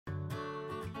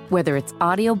Whether it's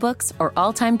audiobooks or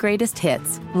all-time greatest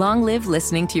hits, long live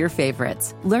listening to your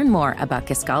favorites. Learn more about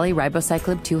Kisqali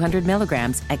Ribociclib 200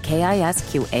 milligrams at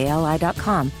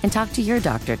KISQALI.com and talk to your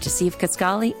doctor to see if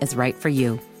Kisqali is right for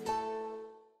you.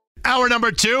 Hour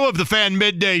number 2 of the Fan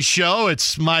Midday Show.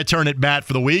 It's my turn at bat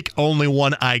for the week. Only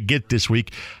one I get this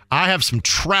week. I have some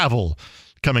travel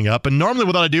coming up, and normally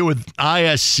what I do with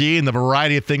ISC and the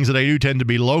variety of things that I do tend to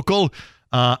be local.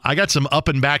 I got some up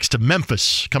and backs to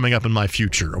Memphis coming up in my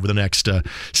future over the next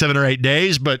 7 or 8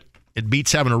 days, but it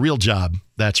beats having a real job,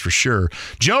 that's for sure.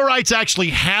 Joe Wrights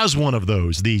actually has one of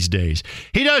those these days.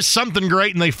 He does something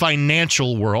great in the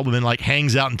financial world and then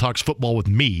hangs out and talks football with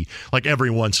me every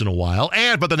once in a while.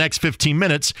 And for the next 15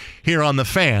 minutes here on The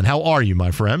Fan. How are you,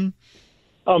 my friend?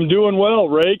 I'm doing well,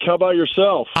 Rake. How about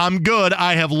yourself? I'm good.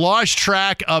 I have lost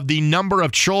track of the number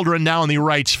of children now in the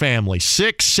Wrights family.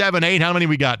 6, 7, 8. How many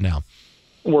we got now?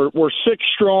 We're 6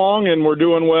 strong, and we're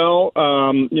doing well.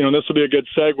 This will be a good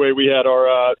segue. We had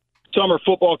our summer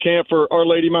football camp for Our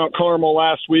Lady Mount Carmel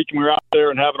last week, and we were out there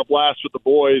and having a blast with the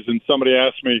boys, and somebody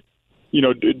asked me,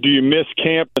 do you miss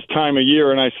camp this time of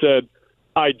year? And I said,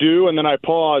 I do, and then I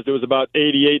paused. It was about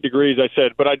 88 degrees. I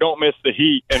said, but I don't miss the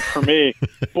heat. And for me,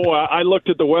 boy, I looked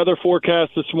at the weather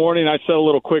forecast this morning, and I said a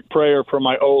little quick prayer for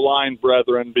my O-line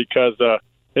brethren because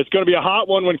it's going to be a hot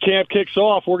one when camp kicks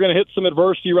off. We're going to hit some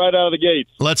adversity right out of the gates.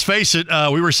 Let's face it,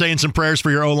 we were saying some prayers for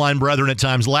your O-line brethren at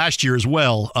times last year as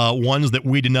well, ones that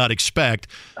we did not expect.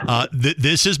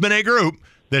 This has been a group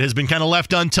that has been kind of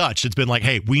left untouched. It's been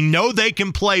hey, we know they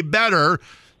can play better.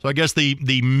 So I guess the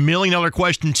 $1 million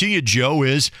question to you, Joe,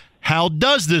 is how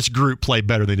does this group play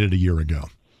better than they did a year ago?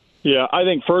 Yeah, I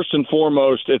think first and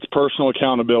foremost, it's personal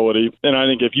accountability. And I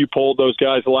think if you polled those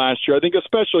guys last year, I think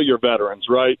especially your veterans,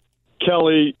 right?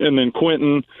 Kelly and then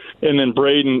Quentin and then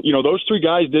Braden, those 3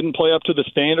 guys didn't play up to the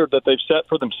standard that they've set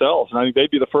for themselves. And I think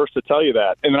they'd be the first to tell you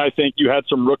that. And then I think you had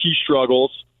some rookie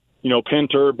struggles.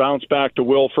 Pinter bounced back to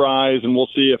Will Fries, and we'll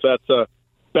see if that's a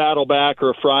battle back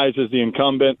or if Fries is the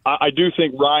incumbent. I do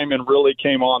think Ryman really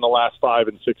came on the last 5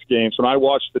 and 6 games. When I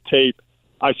watched the tape,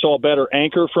 I saw a better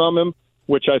anchor from him,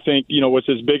 which I think, was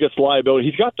his biggest liability.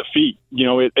 He's got the feet.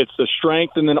 It's the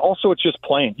strength, and then also it's just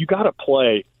playing. You got to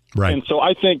play. Right. And so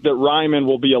I think that Ryman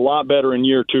will be a lot better in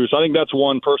year 2. So I think that's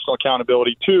one, personal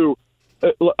accountability. 2,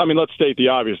 let's state the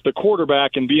obvious. The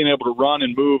quarterback and being able to run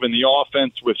and move in the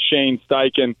offense with Shane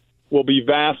Steichen will be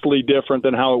vastly different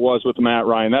than how it was with Matt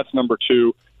Ryan. That's number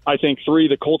 2. I think 3,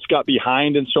 the Colts got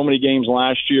behind in so many games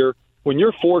last year. When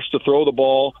you're forced to throw the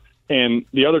ball and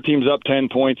the other team's up 10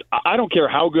 points, I don't care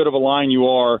how good of a line you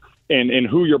are and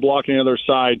who you're blocking on the other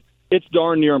side, it's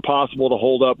darn near impossible to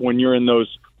hold up when you're in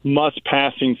those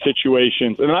must-passing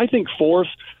situations. And I think 4th,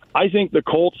 I think the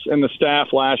Colts and the staff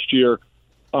last year,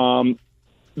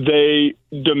 they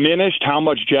diminished how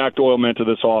much Jack Doyle meant to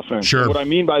this offense. Sure. What I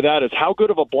mean by that is how good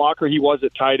of a blocker he was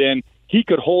at tight end. He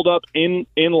could hold up in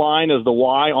line as the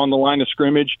Y on the line of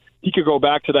scrimmage. He could go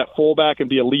back to that fullback and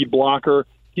be a lead blocker.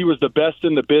 He was the best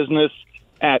in the business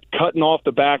at cutting off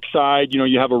the backside.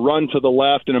 You have a run to the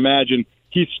left, and imagine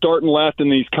he's starting left and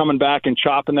he's coming back and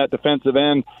chopping that defensive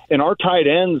end. And our tight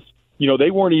ends, they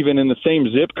weren't even in the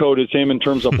same zip code as him in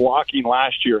terms of blocking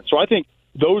last year. So I think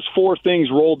those 4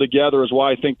 things rolled together is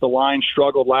why I think the line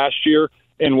struggled last year,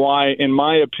 and why, in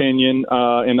my opinion,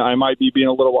 and I might be being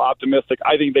a little optimistic,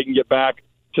 I think they can get back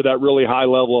to that really high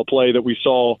level of play that we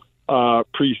saw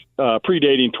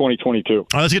predating 2022. All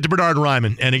right, let's get to Bernhard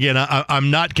Raimann. And again,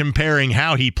 I'm not comparing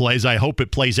how he plays. I hope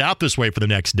it plays out this way for the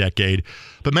next decade.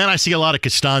 But man, I see a lot of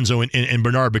Costanzo in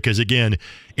Bernhard because again,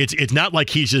 it's not like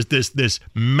he's just this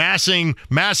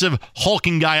massive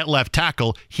hulking guy at left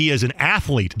tackle. He is an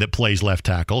athlete that plays left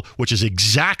tackle, which is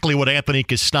exactly what Anthony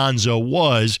Costanzo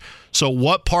was. So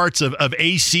what parts of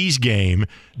AC's game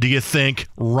do you think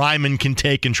Raimann can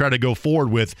take and try to go forward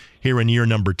with here in year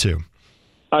number 2?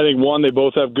 I think 1, they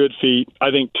both have good feet. I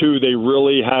think 2, they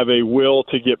really have a will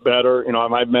to get better.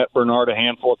 I've met Bernhard a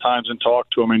handful of times and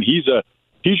talked to him, and he's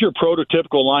your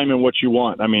prototypical lineman, what you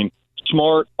want.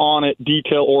 Smart, on it,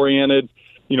 detail oriented.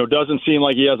 Doesn't seem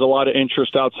like he has a lot of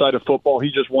interest outside of football.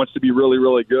 He just wants to be really,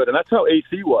 really good, and that's how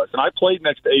AC was. And I played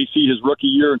next to AC his rookie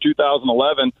year in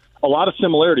 2011. A lot of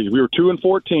similarities. We were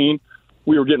 2-14.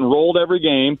 We were getting rolled every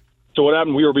game. So what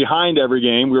happened, we were behind every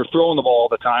game. We were throwing the ball all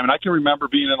the time. And I can remember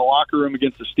being in the locker room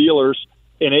against the Steelers,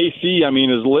 and AC,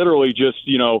 is literally just,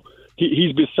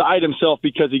 he's beside himself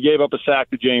because he gave up a sack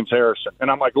to James Harrison. And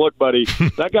I'm like, look, buddy,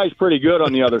 that guy's pretty good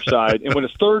on the other side. And when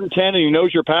it's 3rd and 10 and he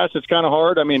knows your pass, it's kind of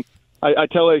hard. I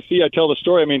tell AC, I tell the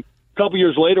story. A couple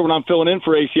years later when I'm filling in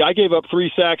for AC, I gave up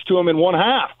 3 sacks to him in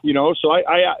 1/2, So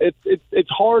it's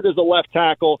hard as a left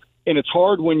tackle, and it's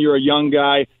hard when you're a young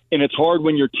guy. and it's hard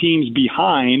when your team's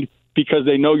behind because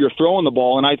they know you're throwing the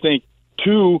ball. And I think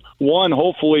 2-1,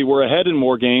 hopefully we're ahead in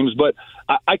more games, but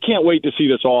I can't wait to see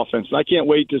this offense. I can't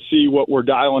wait to see what we're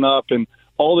dialing up and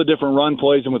all the different run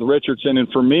plays and with Richardson.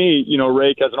 And for me,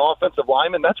 Rake, as an offensive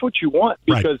lineman, that's what you want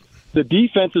because the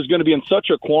defense is going to be in such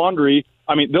a quandary.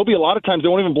 I mean, there'll be a lot of times they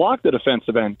won't even block the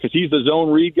defensive end because he's the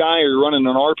zone read guy or you're running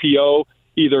an RPO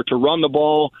either to run the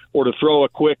ball or to throw a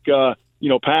quick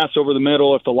pass over the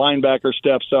middle if the linebacker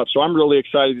steps up. So I'm really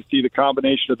excited to see the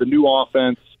combination of the new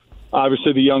offense,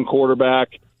 obviously the young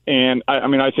quarterback, and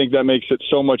I think that makes it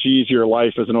so much easier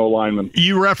life as an O-lineman.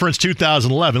 You referenced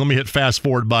 2011. Let me hit fast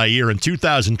forward by a year. In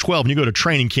 2012, when you go to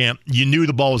training camp, you knew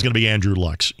the ball was going to be Andrew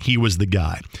Luck's. He was the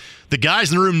guy. The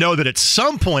guys in the room know that at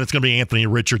some point it's going to be Anthony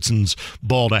Richardson's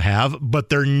ball to have, but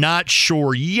they're not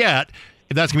sure yet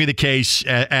if that's going to be the case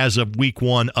as of week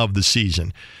 1 of the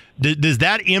season. Does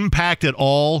that impact at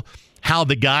all how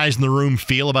the guys in the room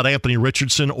feel about Anthony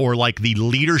Richardson or like the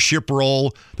leadership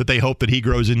role that they hope that he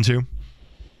grows into?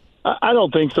 I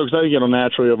don't think so because I think it'll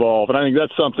naturally evolve. And I think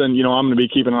that's something, I'm going to be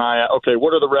keeping an eye out. Okay,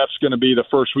 what are the reps going to be the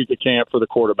first week of camp for the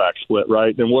quarterback split,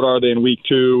 right? Then what are they in week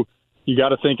 2? You got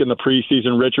to think in the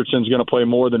preseason Richardson's going to play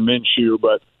more than Minshew.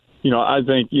 But, I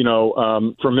think,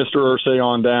 from Mr. Irsay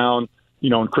on down,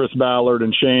 and Chris Ballard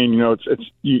and Shane,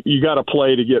 it's you got to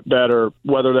play to get better,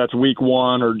 whether that's week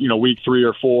 1 or, week 3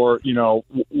 or 4,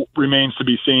 remains to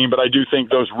be seen. But I do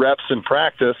think those reps in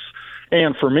practice,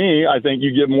 and for me, I think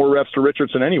you give more reps to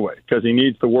Richardson anyway because he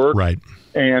needs the work. Right.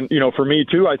 And, for me,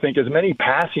 too, I think as many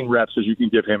passing reps as you can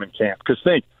give him in camp.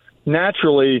 Because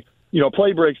naturally,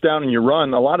 play breaks down and you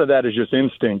run. A lot of that is just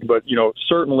instinct. But,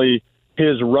 certainly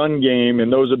his run game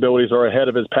and those abilities are ahead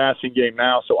of his passing game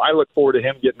now. So I look forward to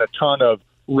him getting a ton of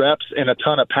reps and a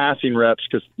ton of passing reps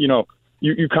because,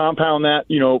 you compound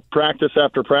that, practice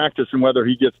after practice, and whether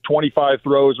he gets 25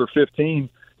 throws or 15,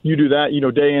 you do that,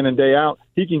 day in and day out,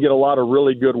 he can get a lot of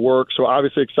really good work. So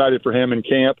obviously excited for him in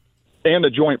camp and the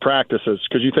joint practices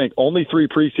because you think only 3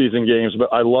 preseason games,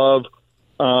 but I love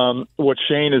what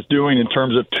Shane is doing in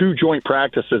terms of 2 joint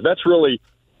practices. That's really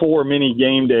 4 mini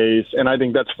game days, and I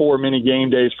think that's 4 mini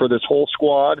game days for this whole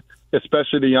squad,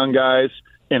 especially the young guys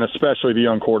and especially the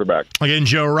young quarterback. Again,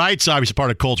 Joe Wright's obviously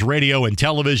part of Colts radio and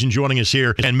television, joining us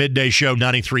here and Midday Show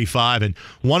 93.5 and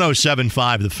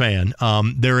 107.5 The Fan.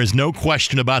 There is no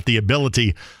question about the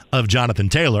ability of Jonathan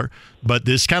Taylor, but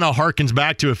this kind of harkens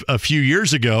back to a few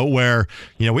years ago where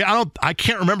I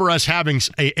can't remember us having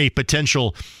a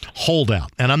potential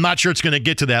holdout, and I'm not sure it's going to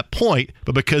get to that point.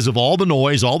 But because of all the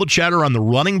noise, all the chatter on the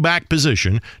running back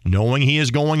position, knowing he is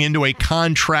going into a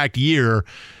contract year,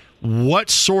 what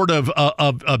sort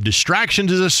of distraction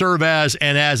does this serve as?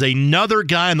 And as another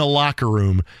guy in the locker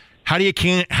room, how do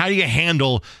you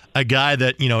handle a guy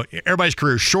that, everybody's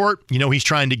career is short, he's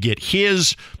trying to get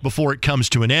his before it comes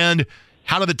to an end?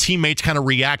 How do the teammates kind of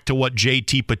react to what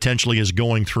JT potentially is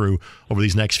going through over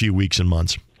these next few weeks and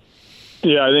months?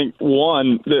 Yeah, I think,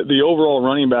 one, the overall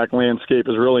running back landscape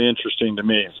is really interesting to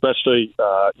me, especially,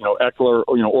 Eckler,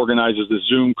 organizes the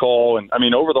Zoom call.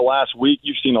 And, over the last week,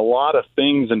 you've seen a lot of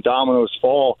things and dominoes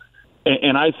fall.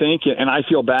 And I think, and I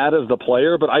feel bad as the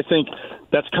player, but I think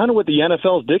that's kind of what the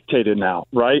NFL's dictated now,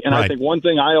 right? And I think one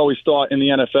thing I always thought in the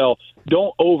NFL,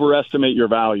 don't overestimate your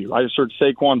value. I just heard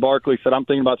Saquon Barkley said, I'm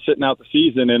thinking about sitting out the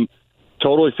season, and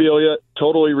totally feel you,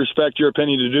 totally respect your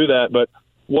opinion to do that, but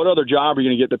what other job are you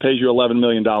going to get that pays you $11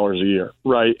 million a year,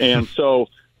 right? And so,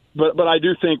 but I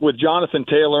do think with Jonathan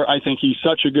Taylor, I think he's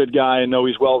such a good guy and know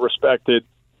he's well respected.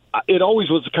 It always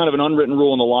was kind of an unwritten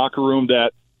rule in the locker room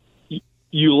that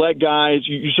you let guys,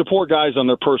 you support guys on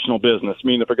their personal business. I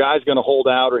mean, if a guy's going to hold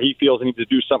out or he feels he needs to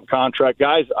do something contract,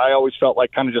 guys, I always felt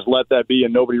like kind of just let that be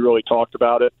and nobody really talked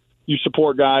about it. You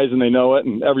support guys and they know it,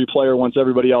 and every player wants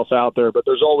everybody else out there, but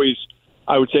there's always,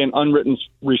 I would say, an unwritten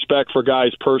respect for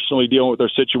guys personally dealing with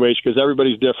their situation because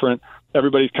everybody's different.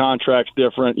 Everybody's contract's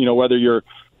different. Whether you're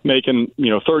making,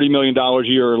 $30 million a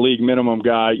year or a league minimum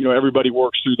guy, everybody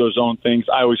works through those own things.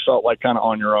 I always felt like kind of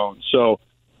on your own. So,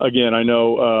 again, I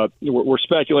know we're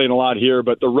speculating a lot here,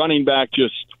 but the running back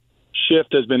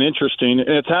shift has been interesting. And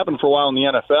it's happened for a while in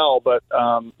the NFL, but,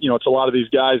 it's a lot of these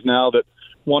guys now that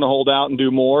want to hold out and do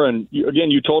more. And,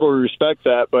 you totally respect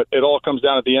that, but it all comes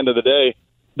down at the end of the day.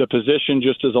 The position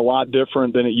just is a lot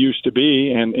different than it used to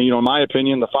be. And in my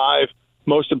opinion, the 5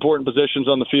 most important positions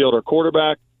on the field are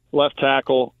quarterback, left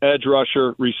tackle, edge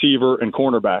rusher, receiver, and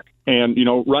cornerback. And,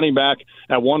 running back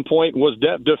at one point was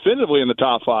definitively in the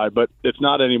top 5, but it's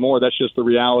not anymore. That's just the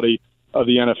reality of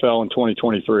the NFL in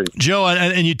 2023. Joe,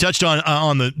 and you touched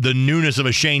on the newness of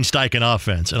a Shane Steichen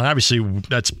offense, and obviously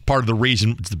that's part of the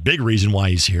reason, it's the big reason why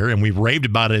he's here, and we've raved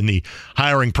about it in the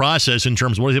hiring process in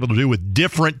terms of what he's able to do with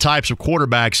different types of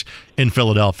quarterbacks in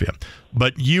Philadelphia.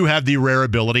 But you have the rare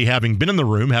ability, having been in the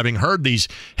room, having heard these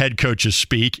head coaches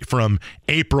speak from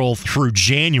April through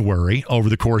January over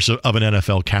the course of an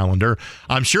NFL calendar.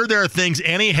 I'm sure there are things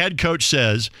any head coach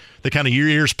says that kind of your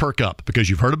ears perk up because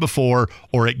you've heard it before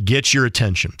or it gets your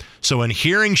attention. So in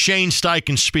hearing Shane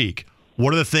Steichen speak,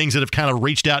 what are the things that have kind of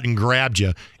reached out and grabbed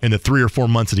you in the 3 or 4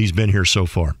 months that he's been here so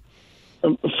far?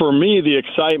 For me, the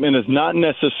excitement is not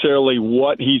necessarily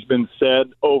what he's been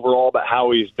said overall, but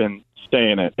how he's been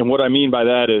saying it. And what I mean by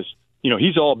that is,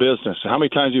 he's all business. How many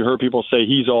times have you heard people say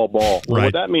he's all ball? Well, right.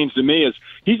 What that means to me is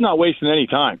he's not wasting any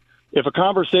time. If a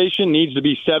conversation needs to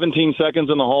be 17 seconds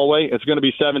in the hallway, it's going to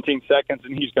be 17 seconds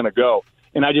and he's going to go.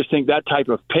 And I just think that type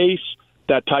of pace,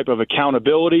 that type of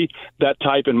accountability, that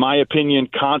type, in my opinion,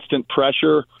 constant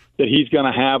pressure that he's going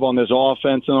to have on this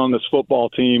offense and on this football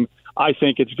team, I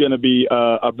think it's going to be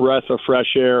a breath of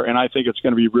fresh air, and I think it's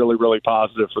going to be really, really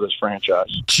positive for this franchise.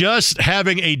 Just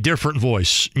having a different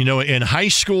voice. In high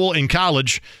school and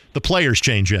college, the players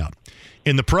change out.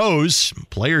 In the pros,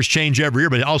 players change every year,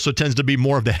 but it also tends to be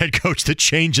more of the head coach that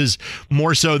changes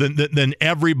more so than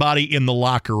everybody in the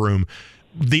locker room.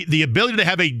 The ability to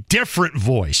have a different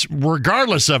voice,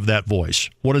 regardless of that voice,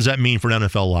 what does that mean for an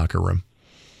NFL locker room?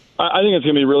 I think it's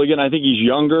going to be really good. I think he's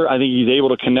younger. I think he's able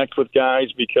to connect with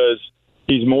guys because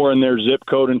he's more in their zip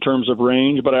code in terms of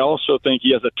range. But I also think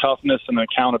he has a toughness and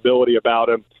accountability about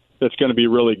him that's going to be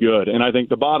really good. And I think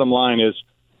the bottom line is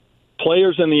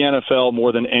players in the NFL,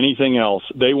 more than anything else,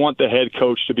 they want the head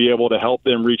coach to be able to help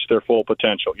them reach their full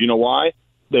potential. You know why?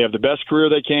 They have the best career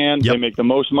they can, They make the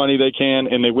most money they can,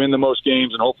 and they win the most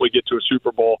games and hopefully get to a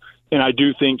Super Bowl. And I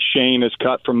do think Shane is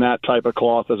cut from that type of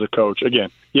cloth as a coach. Again,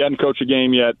 he hadn't coached a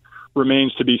game yet.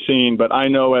 Remains to be seen, but I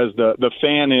know as the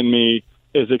fan in me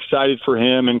is excited for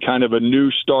him and kind of a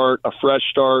new start, a fresh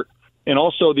start, and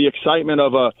also the excitement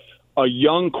of a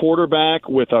young quarterback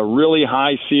with a really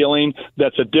high ceiling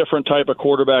that's a different type of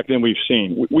quarterback than we've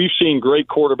seen. We've seen great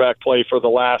quarterback play for the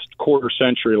last quarter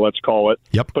century, let's call it,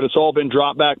 but it's all been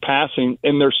drop back passing,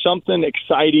 and there's something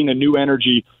exciting, a new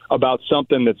energy about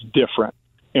something that's different.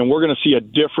 And we're going to see a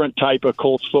different type of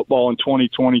Colts football in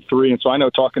 2023. And so I know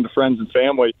talking to friends and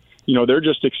family, they're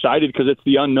just excited because it's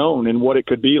the unknown and what it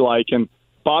could be like. And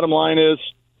bottom line is,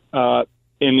 in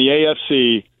the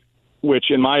AFC, which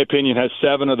in my opinion has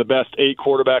 7 of the best 8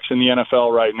 quarterbacks in the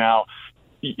NFL right now,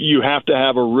 you have to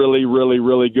have a really, really,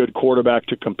 really good quarterback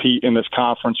to compete in this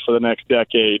conference for the next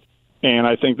decade. And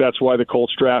I think that's why the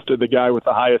Colts drafted the guy with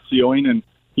the highest ceiling. And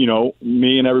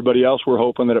me and everybody else, we're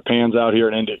hoping that it pans out here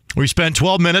in Indy. We spent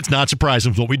 12 minutes, not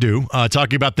surprising what we do,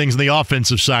 talking about things on the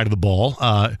offensive side of the ball.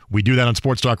 We do that on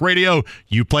Sports Talk Radio.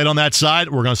 You played on that side.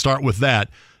 We're going to start with that.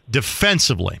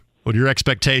 Defensively, what are your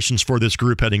expectations for this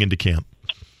group heading into camp?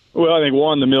 Well, I think,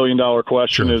 one, the million-dollar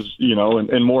question is,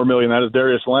 and more million, that is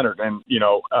Darius Leonard. And,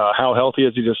 how healthy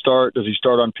is he to start? Does he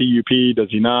start on PUP? Does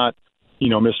he not?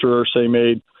 Mr. Irsay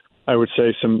made, I would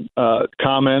say, some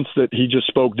comments that he just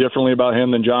spoke differently about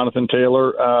him than Jonathan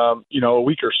Taylor, a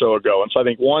week or so ago. And so I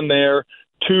think 1 there,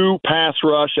 2 pass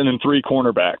rush, and then 3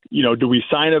 cornerback. Do we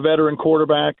sign a veteran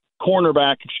cornerback,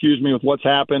 with what's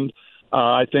happened?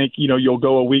 I think, you'll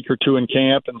go a week or 2 in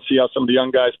camp and see how some of the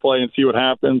young guys play and see what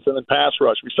happens. And then pass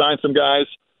rush. We signed some guys.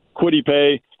 Kwity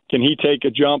Paye, can he take a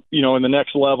jump, in the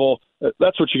next level?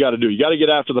 That's what you got to do. You got to get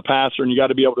after the passer, and you got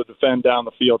to be able to defend down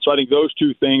the field. So I think those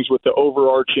 2 things with the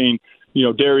overarching,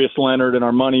 Darius Leonard and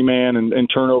our money man and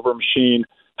turnover machine,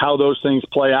 how those things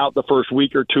play out the first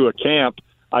week or 2 of camp,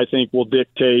 I think will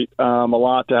dictate a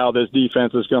lot to how this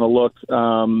defense is going to look,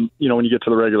 when you get to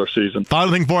the regular season.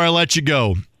 Final thing before I let you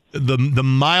go. The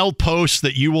mileposts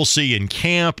that you will see in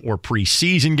camp or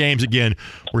preseason games, again,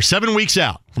 we're 7 weeks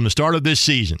out from the start of this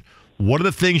season. What are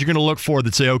the things you're going to look for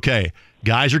that say, okay,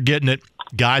 guys are getting it,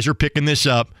 guys are picking this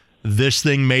up, this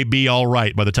thing may be all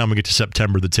right by the time we get to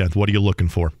September the 10th? What are you looking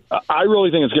for? I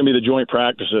really think it's going to be the joint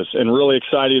practices, and really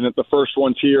exciting that the first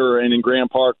one's here and in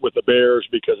Grand Park with the Bears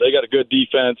because they got a good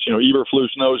defense. Eberflus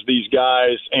knows these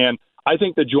guys, and I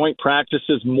think the joint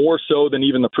practices more so than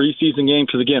even the preseason game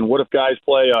because, again, what if guys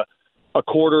play a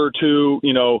quarter or 2,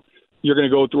 you're going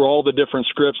to go through all the different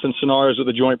scripts and scenarios of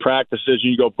the joint practices,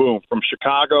 and you go, boom, from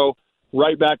Chicago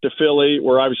right back to Philly,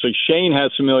 where obviously Shane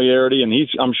has familiarity, and he's,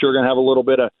 I'm sure, going to have a little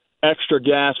bit of extra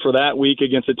gas for that week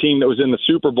against a team that was in the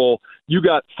Super Bowl. You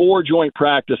got 4 joint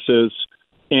practices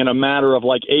in a matter of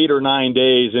like 8 or 9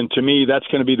 days, and to me, that's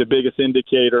going to be the biggest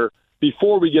indicator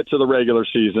before we get to the regular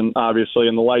season, obviously,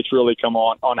 and the lights really come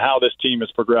on how this team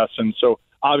is progressing. So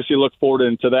obviously look forward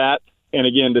into that. And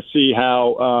again, to see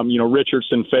how,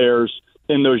 Richardson fares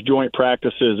in those joint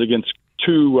practices against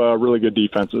two really good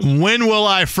defenses. When will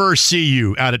I first see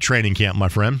you out at training camp, my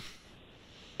friend?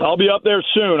 I'll be up there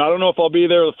soon. I don't know if I'll be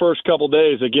there the first couple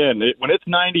days. Again, when it's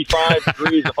 95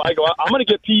 degrees, if I go out, I'm going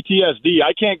to get PTSD.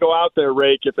 I can't go out there,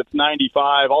 Rake, if it's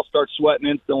 95. I'll start sweating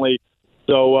instantly.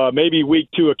 So maybe week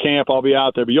 2 of camp I'll be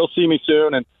out there. But you'll see me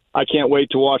soon, and I can't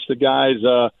wait to watch the guys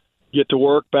get to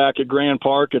work back at Grand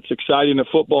Park. It's exciting that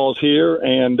football's here,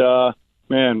 and,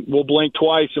 man, we'll blink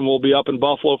twice, and we'll be up in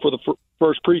Buffalo for the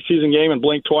first preseason game and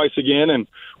blink twice again, and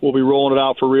we'll be rolling it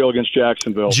out for real against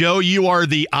Jacksonville. Joe, you are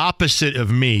the opposite of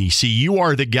me. See, you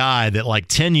are the guy that, like,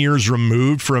 10 years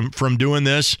removed from doing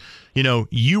this,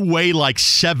 you weigh like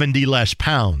 70 less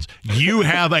pounds. You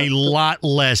have a lot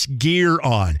less gear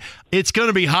on. It's going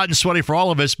to be hot and sweaty for all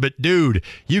of us, but, dude,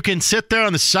 you can sit there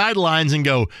on the sidelines and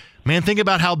go, man, think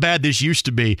about how bad this used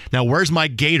to be. Now, where's my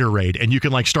Gatorade? And you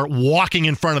can start walking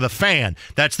in front of the fan.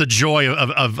 That's the joy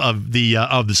of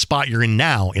the spot you're in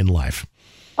now in life.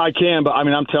 I can, but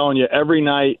I'm telling you, every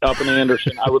night up in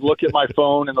Anderson, I would look at my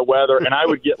phone and the weather, and I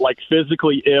would get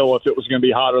physically ill if it was going to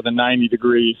be hotter than 90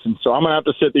 degrees. And so I'm going to have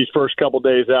to sit these first couple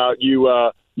days out.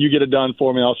 You get it done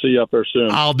for me. I'll see you up there soon.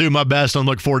 I'll do my best and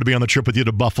look forward to being on the trip with you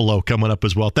to Buffalo coming up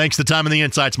as well. Thanks for the time and the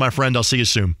insights, my friend. I'll see you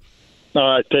soon. All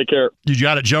right, take care. You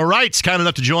got it. Joe Wright's kind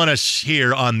enough to join us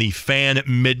here on the Fan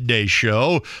Midday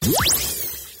Show.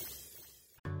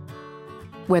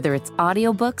 Whether it's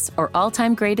audiobooks or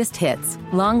all-time greatest hits,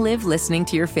 long live listening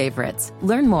to your favorites.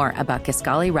 Learn more about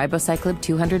Kisqali Ribociclib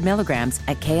 200 milligrams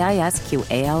at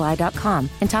KISQALI.com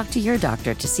and talk to your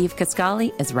doctor to see if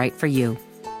Kisqali is right for you.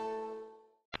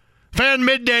 Fan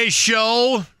Midday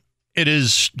Show. It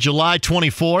is July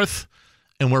 24th.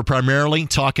 And we're primarily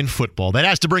talking football. That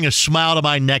has to bring a smile to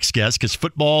my next guest because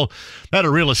football, that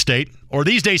or real estate, or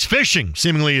these days fishing,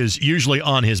 seemingly is usually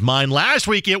on his mind. Last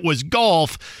week it was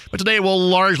golf, but today we'll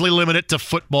largely limit it to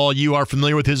football. You are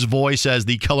familiar with his voice as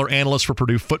the color analyst for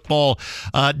Purdue football,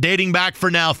 dating back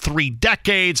for now 3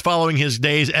 decades following his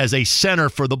days as a center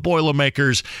for the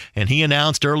Boilermakers. And he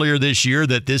announced earlier this year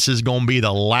that this is going to be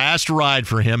the last ride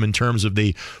for him in terms of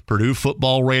the Purdue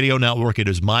Football Radio Network. It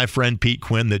is my friend Pete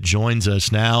Quinn that joins us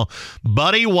now.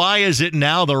 Buddy, why is it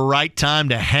now the right time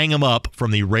to hang him up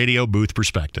from the radio booth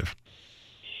perspective?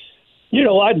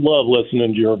 I love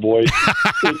listening to your voice.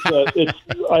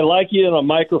 I like you in a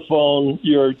microphone.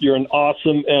 You're an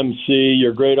awesome MC.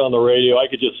 You're great on the radio. I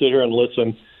could just sit here and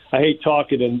listen. I hate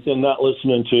talking and not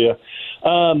listening to you.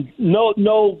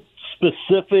 No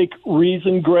specific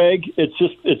reason, Greg.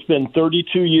 It's been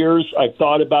 32 years. I've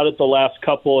thought about it the last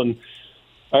couple, and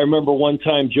I remember one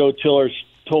time Joe Tiller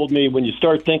told me, when you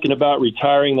start thinking about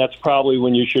retiring, that's probably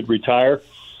when you should retire,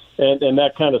 and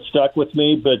that kind of stuck with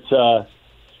me. But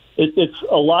it's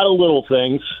a lot of little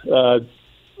things.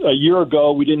 A year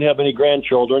ago, we didn't have any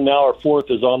grandchildren. Now our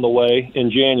 4th is on the way in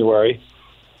January.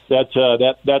 That's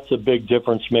a big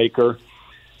difference maker.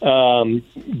 Going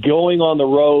on the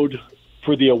road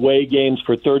for the away games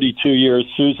for 32 years,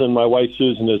 my wife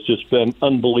Susan, has just been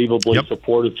unbelievably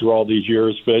supportive through all these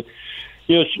years. But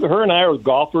her and I are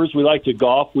golfers. We like to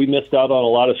golf. We missed out on a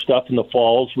lot of stuff in the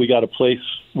falls. We've had a place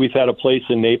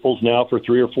in Naples now for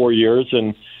 3 or 4 years,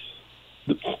 and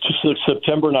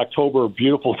September and October are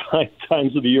beautiful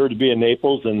times of the year to be in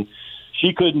Naples, and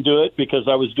she couldn't do it because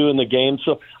I was doing the game.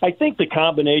 So I think the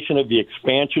combination of the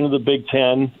expansion of the Big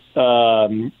Ten,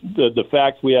 the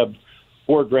fact we have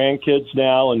 4 grandkids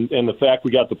now, and the fact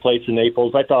we got the place in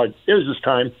Naples, I thought it was just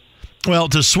time. Well,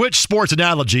 to switch sports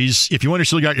analogies, if you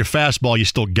still got your fastball, you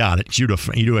still got it. You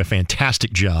do a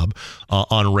fantastic job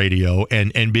on radio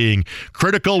and being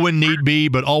critical when need be,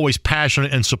 but always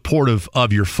passionate and supportive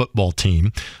of your football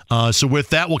team. So with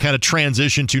that, we'll kind of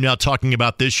transition to now talking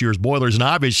about this year's Boilers. And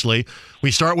obviously, we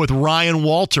start with Ryan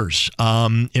Walters.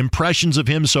 Impressions of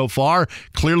him so far.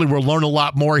 Clearly, we'll learn a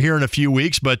lot more here in a few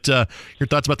weeks, but your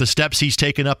thoughts about the steps he's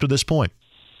taken up to this point?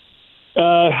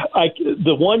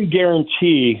 The one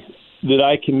guarantee that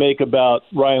I can make about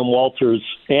Ryan Walters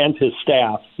and his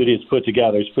staff that he's put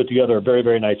together. He's put together a very,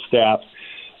 very nice staff.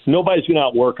 Nobody's going to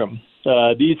outwork him.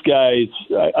 These guys,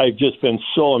 I've just been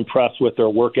so impressed with their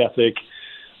work ethic.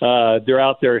 They're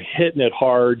out there hitting it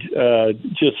hard.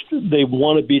 They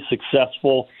want to be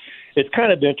successful. It's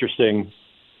kind of interesting.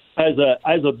 As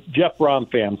a Jeff Brom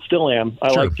fan, still am.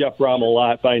 I like Jeff Brom a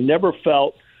lot, but I never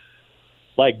felt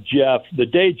like Jeff. The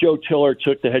day Joe Tiller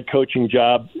took the head coaching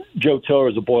job, Joe Tiller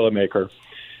was a Boilermaker.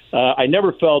 I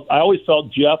always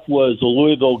felt Jeff was a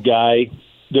Louisville guy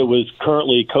that was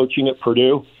currently coaching at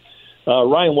Purdue.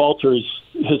 Ryan Walters,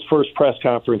 his first press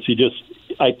conference,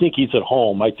 I think he's at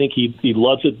home. I think he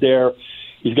loves it there.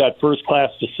 He's got first-class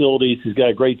facilities. He's got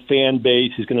a great fan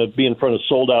base. He's going to be in front of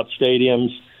sold-out stadiums.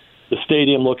 The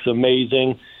stadium looks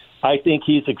amazing. I think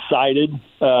he's excited.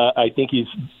 I think he's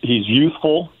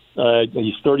youthful.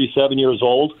 He's 37 years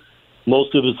old.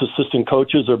 Most of his assistant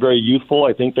coaches are very youthful.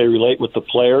 I think they relate with the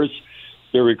players.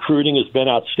 Their recruiting has been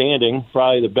outstanding,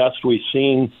 probably the best we've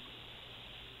seen,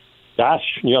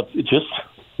 just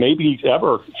maybe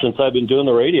ever since I've been doing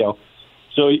the radio.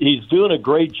 So he's doing a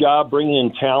great job bringing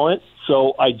in talent.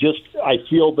 So I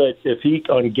feel that if he,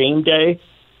 on game day,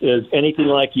 is anything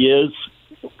like he is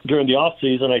during the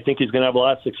offseason, I think he's going to have a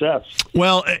lot of success.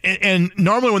 Well, and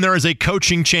normally when there is a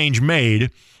coaching change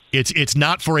made, it's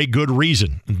not for a good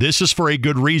reason. This is for a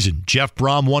good reason. Jeff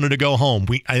Brom wanted to go home.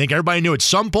 I think everybody knew at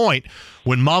some point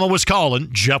when Mama was calling,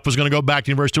 Jeff was going to go back to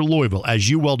the University of Louisville, as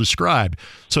you well described.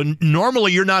 So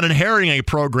normally you're not inheriting a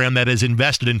program that has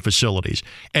invested in facilities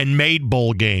and made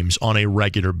bowl games on a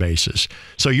regular basis.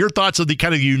 So your thoughts of the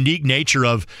kind of unique nature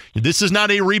of this is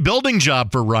not a rebuilding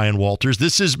job for Ryan Walters.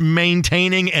 This is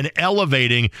maintaining and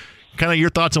elevating. Kind of your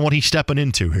thoughts on what he's stepping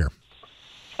into here.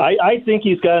 I think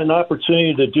he's got an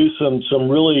opportunity to do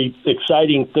some really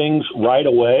exciting things right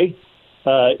away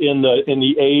in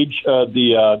the age of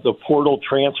the portal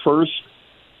transfers.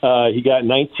 He got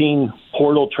 19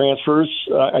 portal transfers.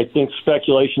 I think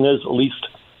speculation is at least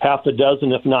half a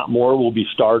dozen, if not more, will be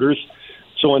starters.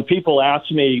 So when people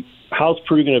ask me how's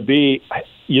Purdue going to be,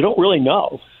 you don't really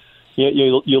know.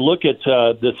 You look at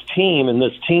this team, and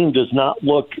this team does not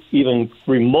look even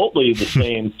remotely the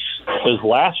same as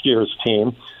last year's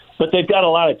team. But they've got a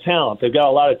lot of talent. They've got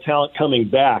a lot of talent coming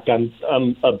back. I'm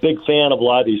a big fan of a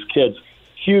lot of these kids.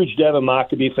 Huge Devin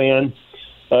Mockabee fan.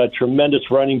 Tremendous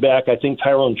running back. I think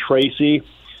Tyrone Tracy.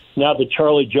 Now that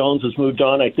Charlie Jones has moved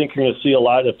on, I think you're going to see a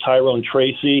lot of Tyrone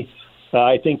Tracy.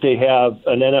 I think they have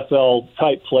an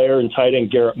NFL-type player in tight end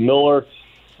Garrett Miller.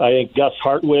 I think Gus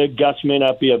Hartwig. Gus may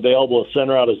not be available at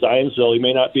center out of Zionsville. He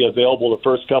may not be available the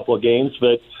first couple of games,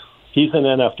 but he's an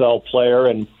NFL player.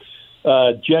 And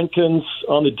Jenkins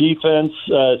on the defense,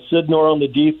 Sidnor on the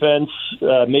defense.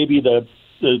 Maybe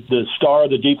the star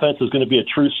of the defense is going to be a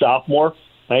true sophomore.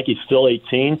 I think he's still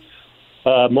 18.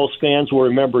 Most fans will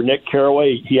remember Nick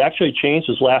Carraway. He actually changed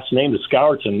his last name to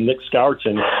Scourton, Nick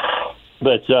Scourton.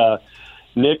 But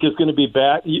Nick is going to be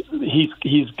back.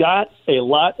 He's got a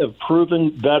lot of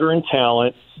proven veteran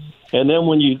talent. And then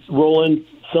when you roll in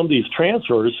some of these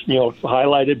transfers,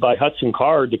 highlighted by Hudson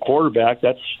Card, the quarterback,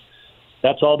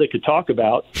 that's all they could talk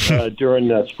about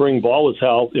during spring ball was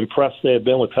how impressed they have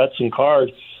been with Hudson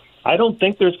Card. I don't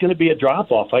think there's going to be a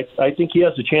drop-off. I think he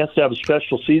has a chance to have a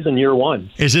special season year one.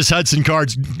 Is this Hudson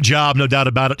Card's job? No doubt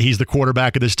about it. He's the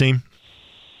quarterback of this team?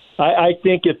 I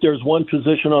think if there's one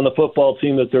position on the football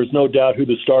team that there's no doubt who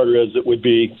the starter is, it would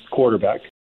be quarterback.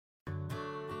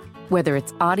 Whether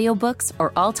it's audiobooks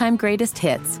or all-time greatest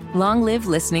hits, long live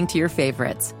listening to your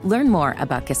favorites. Learn more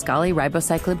about Kisqali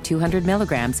Ribociclib 200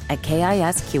 milligrams at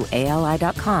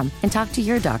KISQALI.com and talk to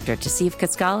your doctor to see if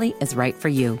Kisqali is right for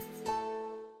you.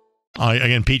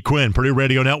 Again, Pete Quinn, Purdue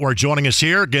Radio Network, joining us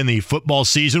here. Again, the football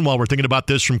season, while we're thinking about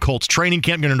this from Colts training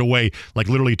camp, getting underway like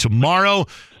literally tomorrow.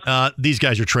 These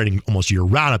guys are training almost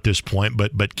year-round at this point,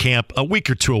 but camp a week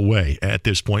or two away at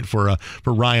this point for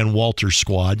Ryan Walters'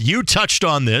 squad. You touched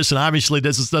on this, and obviously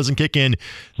this doesn't kick in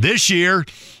this year,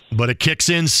 but it kicks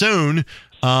in soon.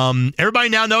 Everybody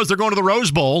now knows they're going to the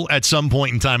Rose Bowl at some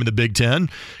point in time in the Big Ten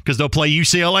because they'll play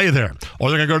UCLA there,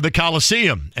 or they're going to go to the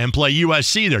Coliseum and play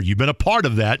USC there. You've been a part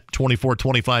of that 24,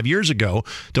 25 years ago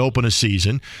to open a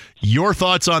season. Your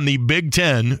thoughts on the Big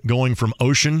Ten going from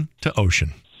ocean to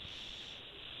ocean?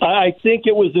 I think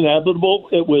it was inevitable.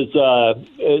 It was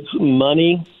it's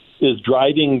money is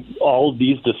driving all of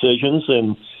these decisions,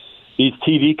 and these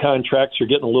TV contracts are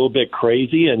getting a little bit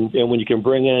crazy. And when you can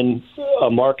bring in a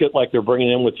market like they're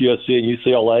bringing in with USC and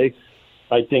UCLA,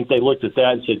 I think they looked at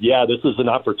that and said, yeah, this is an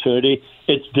opportunity.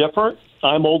 It's different.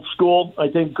 I'm old school. I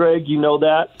think, Greg, you know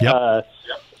that. Yep.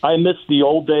 I miss the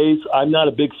old days. I'm not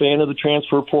a big fan of the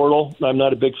transfer portal. I'm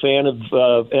not a big fan of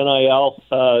NIL,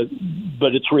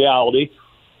 but it's reality.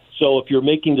 So if you're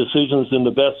making decisions in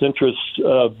the best interest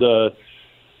of the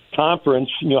conference,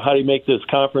 how do you make this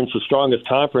conference the strongest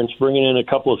conference? Bringing in a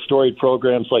couple of storied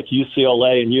programs like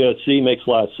UCLA and USC makes a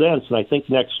lot of sense. And I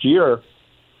think next year,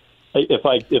 if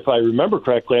I remember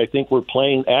correctly, I think we're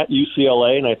playing at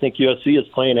UCLA, and I think USC is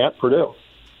playing at Purdue.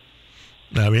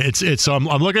 I mean, it's. I'm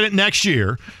looking at next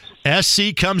year.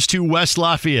 SC comes to West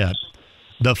Lafayette.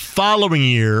 The following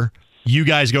year, you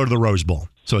guys go to the Rose Bowl.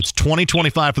 So it's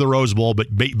 2025 for the Rose Bowl, but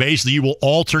basically you will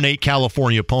alternate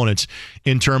California opponents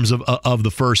in terms of the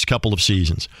first couple of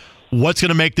seasons. What's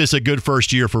going to make this a good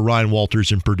first year for Ryan Walters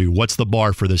and Purdue? What's the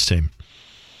bar for this team?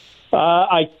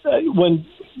 When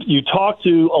you talk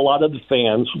to a lot of the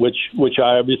fans, which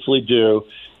I obviously do,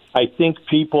 I think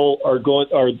people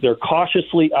they're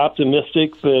cautiously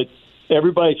optimistic, but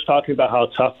everybody's talking about how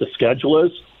tough the schedule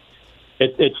is.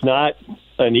 It's not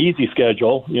an easy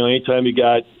schedule. Anytime you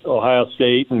got Ohio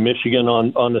State and Michigan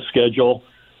on the schedule,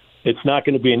 it's not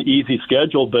going to be an easy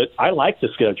schedule, but I like the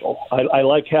schedule. I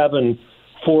like having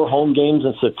 4 home games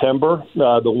in September.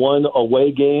 The one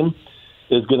away game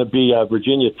is going to be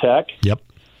Virginia Tech. Yep.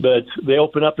 But they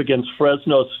open up against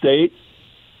Fresno State,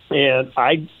 and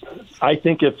I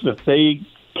think if they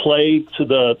play to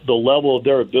the level of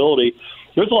their ability,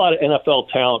 there's a lot of NFL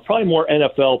talent, probably more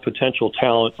NFL potential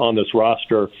talent on this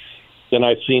roster than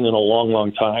I've seen in a long,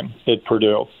 long time at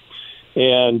Purdue.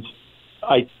 And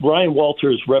Ryan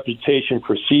Walters' reputation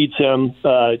precedes him.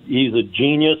 He's a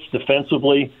genius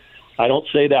defensively. I don't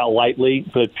say that lightly,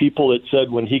 but people that said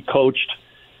when he coached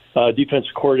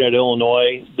defensive coordinator at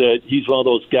Illinois that he's one of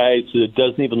those guys that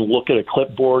doesn't even look at a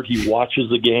clipboard. He watches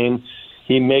the game.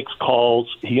 He makes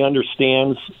calls. He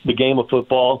understands the game of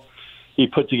football. He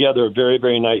put together a very,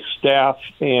 very nice staff,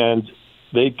 and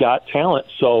they've got talent.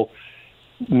 So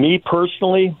me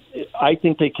personally, I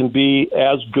think they can be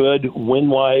as good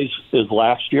win-wise as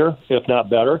last year, if not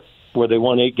better, where they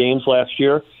won 8 games last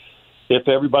year. If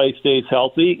everybody stays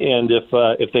healthy and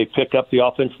if they pick up the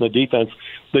offense and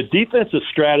the defensive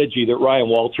strategy that Ryan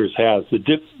Walters has,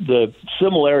 the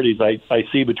similarities I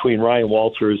see between Ryan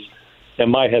Walters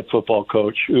and my head football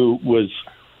coach, who was,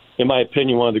 in my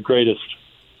opinion, one of the greatest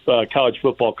college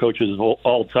football coaches of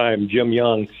all time, Jim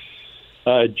Young.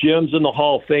 Jim's in the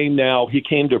Hall of Fame now. He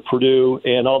came to Purdue,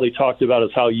 and all they talked about is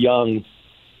how young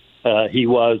he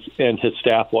was and his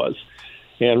staff was.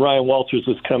 And Ryan Walters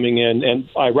is coming in, and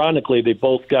ironically, they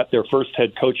both got their first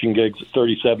head coaching gigs at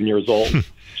 37 years old.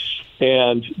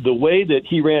 And the way that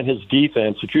he ran his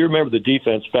defense, if you remember the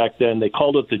defense back then, they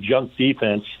called it the junk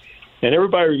defense. And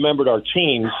everybody remembered our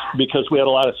teams because we had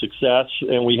a lot of success,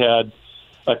 and we had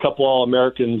a couple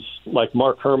All-Americans like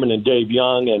Mark Herman and Dave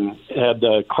Young, and had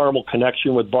the Carmel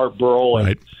connection with Bart Burrell.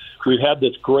 And we had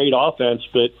this great offense,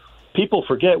 but people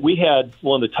forget we had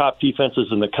one of the top defenses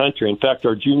in the country. In fact,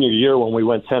 our junior year when we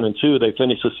went 10-2, they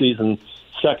finished the season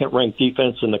second-ranked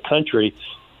defense in the country,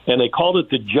 and they called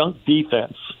it the junk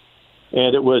defense.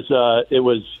 And it was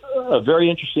a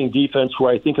very interesting defense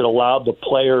where I think it allowed the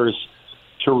players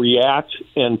to react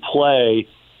and play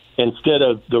instead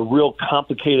of the real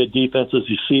complicated defenses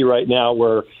you see right now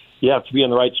where you have to be in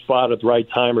the right spot at the right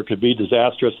time or it could be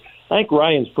disastrous. I think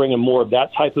Ryan's bringing more of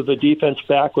that type of a defense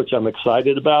back, which I'm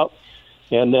excited about.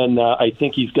 And then I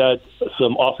think he's got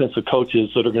some offensive coaches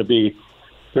that are going to be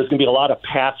 – there's going to be a lot of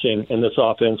passing in this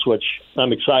offense, which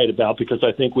I'm excited about because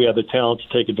I think we have the talent to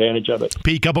take advantage of it.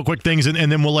 Pete, a couple quick things, and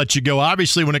then we'll let you go.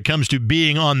 Obviously, when it comes to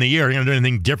being on the air, you're going to do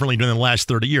anything differently during the last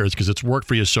 30 years because it's worked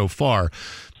for you so far.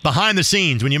 Behind the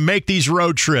scenes, when you make these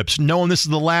road trips, knowing this is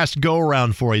the last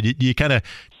go-around for you, do you kind of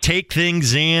take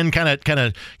things in, kind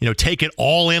of take it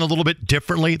all in a little bit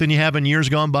differently than you have in years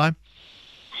gone by?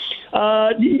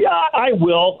 Yeah, I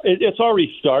will. It's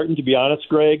already starting, to be honest,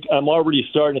 Greg. I'm already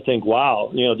starting to think, wow,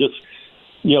 when I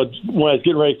was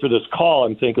getting ready for this call,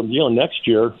 I'm thinking, next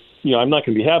year, I'm not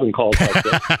going to be having calls like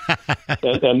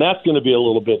this. and that's going to be a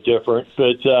little bit different.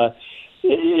 But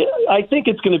I think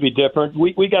it's going to be different.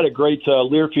 We got a great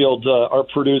Learfield. Our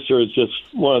producer is just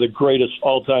one of the greatest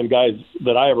all-time guys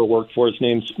that I ever worked for. His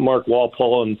name's Mark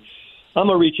Walpole. And I'm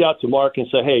going to reach out to Mark and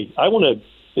say, hey, I want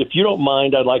to, if you don't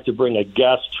mind, I'd like to bring a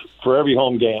guest for every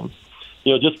home game.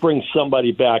 Just bring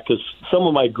somebody back because some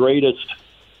of my greatest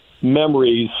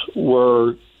memories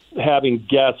were having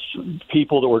guests,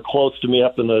 people that were close to me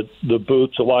up in the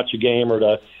booth to watch a game or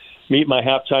to meet my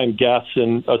halftime guests.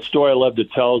 And a story I love to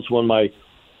tell is when my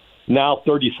now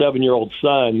 37-year-old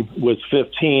son was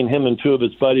 15, him and 2 of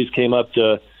his buddies came up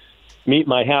to meet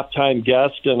my halftime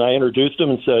guest, and I introduced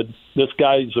him and said, this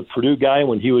guy's a Purdue guy.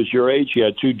 When he was your age, he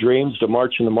had 2 dreams, to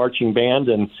march in the marching band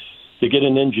and to get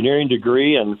an engineering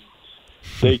degree. And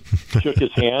they shook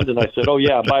his hand, and I said, oh,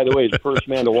 yeah, by the way, he's the first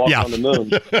man to walk on the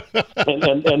moon.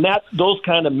 and those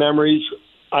kind of memories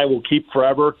I will keep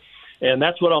forever, and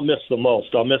that's what I'll miss the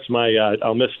most. I'll miss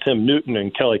Tim Newton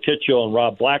and Kelly Kitchell and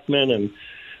Rob Blackman and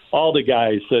all the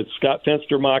guys, Scott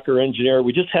Fenstermacher, engineer.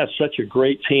 We just have such a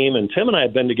great team, and Tim and I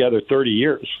have been together 30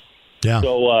 years. Yeah.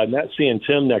 So not seeing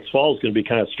Tim next fall is going to be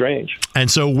kind of strange. And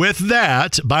so with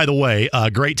that, by the way,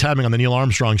 great timing on the Neil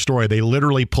Armstrong story. They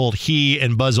literally pulled he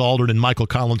and Buzz Aldrin and Michael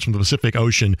Collins from the Pacific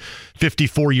Ocean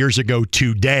 54 years ago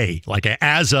today, like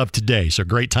as of today. So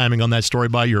great timing on that story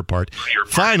by your part.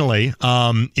 Finally,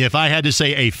 if I had to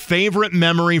say a favorite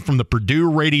memory from the Purdue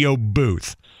radio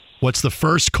booth, what's the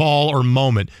first call or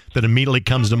moment that immediately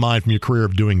comes to mind from your career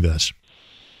of doing this?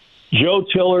 Joe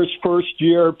Tiller's first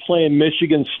year playing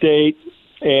Michigan State,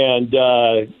 and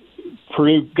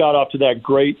Purdue got off to that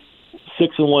great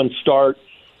 6-1 start.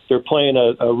 They're playing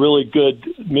a really good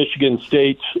Michigan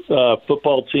State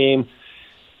football team,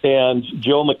 and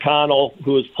Joe McConnell,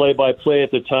 who was play-by-play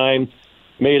at the time,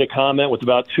 made a comment with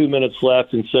about 2 minutes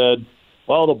left and said,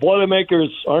 well, the Boilermakers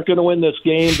aren't going to win this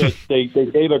game, but they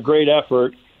gave a great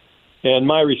effort. And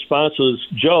my response was,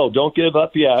 Joe, don't give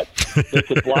up yet. They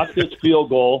could block this field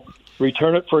goal,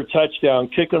 return it for a touchdown,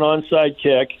 kick an onside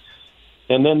kick,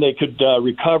 and then they could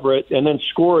recover it and then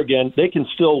score again. They can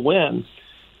still win.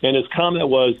 And his comment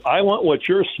was, I want what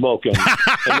you're smoking.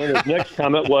 And then his next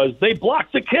comment was, they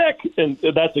blocked the kick. And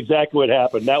that's exactly what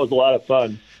happened. That was a lot of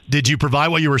fun. Did you provide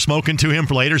what you were smoking to him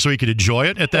for later so he could enjoy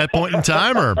it at that point in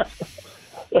time? Or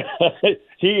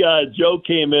Joe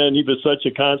came in. He was such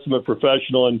a consummate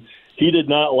professional, and he did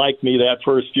not like me that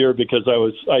first year because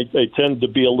I tended to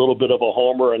be a little bit of a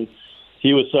homer, and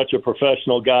he was such a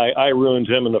professional guy. I ruined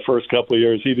him in the first couple of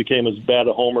years. He became as bad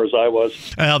a homer as I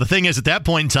was. Well, the thing is, at that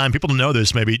point in time, people don't know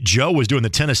this, maybe Joe was doing the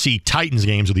Tennessee Titans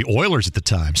games with the Oilers at the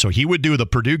time. So he would do the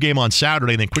Purdue game on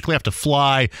Saturday and then quickly have to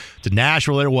fly to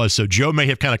Nashville. There it was. So Joe may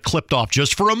have kind of clipped off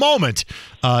just for a moment,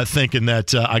 thinking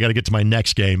that I got to get to my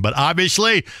next game. But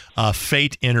obviously,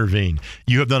 fate intervened.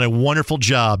 You have done a wonderful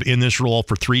job in this role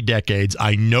for 3 decades.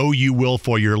 I know you will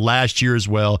for your last year as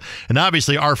well. And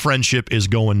obviously, our friendship is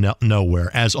going nowhere.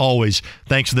 As always,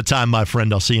 thanks for the time, my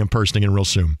friend. I'll see you in person again real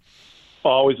soon.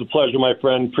 Always a pleasure, my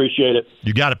friend. Appreciate it.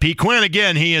 You got it. Pete Quinn,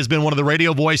 again, he has been one of the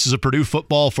radio voices of Purdue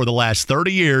football for the last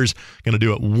 30 years. Going to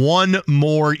do it one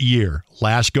more year.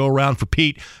 Last go-around for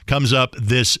Pete comes up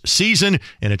this season,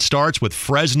 and it starts with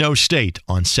Fresno State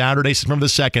on Saturday, September the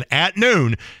 2nd at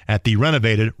noon at the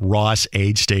renovated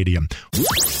Ross-Ade Stadium.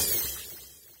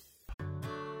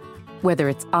 Whether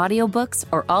it's audiobooks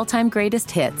or all-time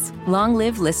greatest hits, long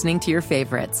live listening to your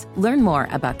favorites. Learn more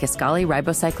about Kisqali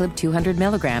Ribociclib 200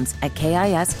 milligrams at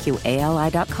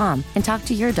KISQALI.com and talk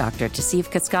to your doctor to see if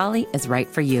Kisqali is right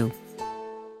for you.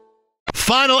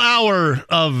 Final hour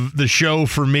of the show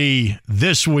for me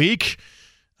this week.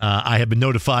 I have been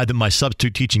notified that my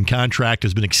substitute teaching contract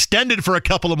has been extended for a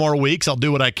couple of more weeks. I'll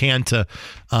do what I can to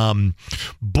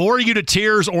bore you to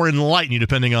tears or enlighten you,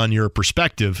 depending on your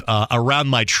perspective, around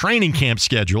my training camp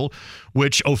schedule,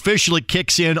 which officially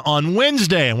kicks in on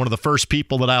Wednesday. And one of the first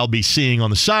people that I'll be seeing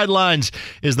on the sidelines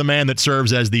is the man that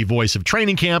serves as the voice of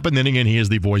training camp. And then again, he is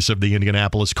the voice of the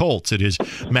Indianapolis Colts. It is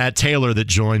Matt Taylor that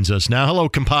joins us now. Hello,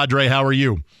 compadre. How are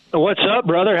you? What's up,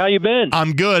 brother? How you been?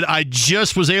 I'm good. I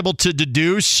just was able to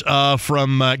deduce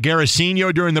from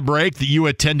Garasino during the break that you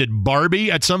attended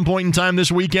Barbie at some point in time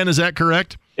this weekend. Is that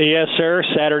correct? Yes, sir.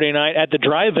 Saturday night at the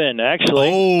drive-in,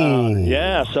 actually. Oh,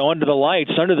 yeah. So under the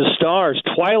lights, under the stars,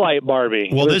 Twilight Barbie.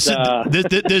 Well, this is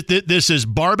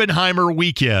Barbenheimer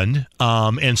weekend,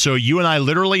 and so you and I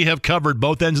literally have covered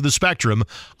both ends of the spectrum.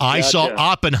 I saw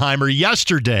Oppenheimer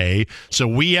yesterday, so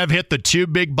we have hit the 2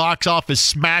 big box office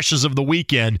smashes of the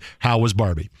weekend. How was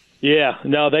Barbie? Yeah,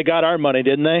 no, they got our money,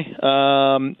 didn't they?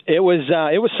 It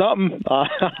was something.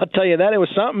 I'll tell you that, it was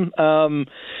something.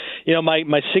 You know,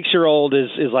 my 6-year-old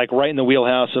is like right in the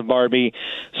wheelhouse of Barbie,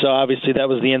 so obviously that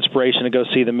was the inspiration to go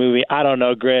see the movie. I don't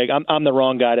know, Greg. I'm the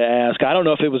wrong guy to ask. I don't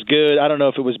know if it was good. I don't know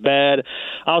if it was bad.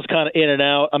 I was kind of in and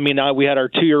out. I mean, we had our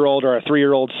 2-year-old or our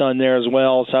 3-year-old son there as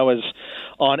well, so I was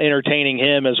on entertaining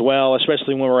him as well,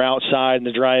 especially when we're outside in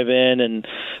the drive-in. And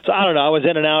so I don't know. I was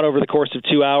in and out over the course of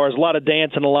 2 hours. A lot of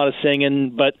dancing, a lot of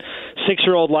singing, but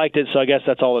 6-year-old liked it, so I guess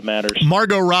that's all that matters.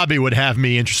 Margot Robbie would have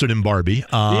me interested in Barbie.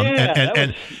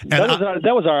 That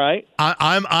was all right.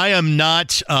 I am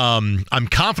not. I'm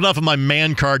confident enough of my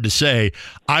man card to say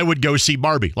I would go see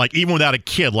Barbie. Like even without a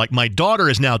kid. Like my daughter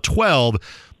is now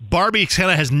 12. Barbie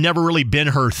kind of has never really been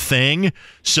her thing.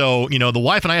 So, you know, the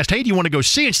wife and I asked, hey, do you want to go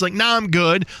see it? She's like, nah, I'm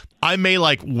good. I may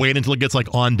like wait until it gets like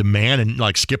on demand and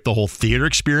like skip the whole theater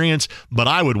experience, but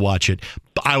I would watch it.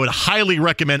 I would highly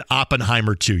recommend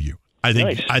Oppenheimer to you.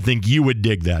 I think you would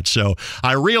dig that. So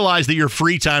I realize that your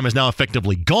free time is now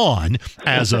effectively gone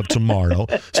as of tomorrow.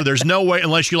 So there's no way,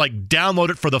 unless you like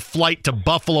download it for the flight to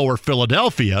Buffalo or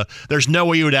Philadelphia, there's no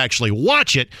way you would actually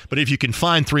watch it. But if you can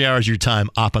find 3 hours of your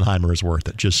time, Oppenheimer is worth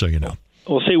it, just so you know.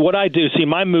 Well, see, what I do,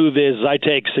 my move is I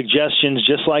take suggestions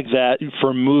just like that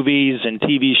for movies and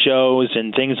TV shows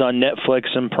and things on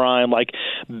Netflix and Prime, like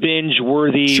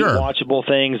binge-worthy, watchable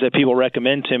things that people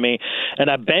recommend to me,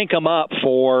 and I bank them up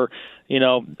for,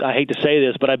 I hate to say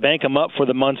this, but I bank them up for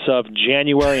the months of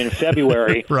January and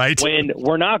February, right? When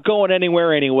we're not going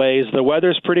anywhere anyways, the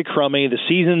weather's pretty crummy, the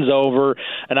season's over,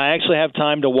 and I actually have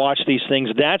time to watch these things.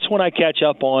 That's when I catch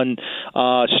up on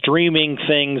streaming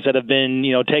things that have been,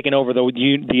 taking over the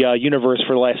universe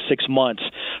for the last 6 months.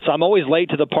 So I'm always late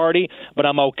to the party, but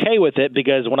I'm okay with it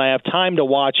because when I have time to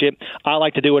watch it, I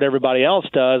like to do what everybody else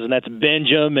does, and that's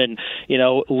binge them and,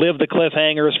 live the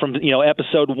cliffhangers from,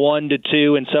 episode 1 to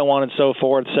 2 and so on and so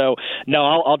forth. So, no,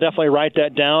 I'll definitely write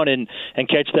that down and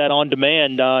catch that on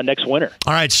demand next winter.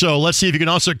 All right, so let's see if you can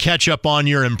also catch up on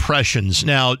your impressions.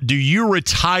 Now, do you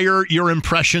retire your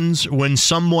impressions when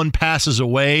someone passes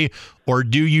away, or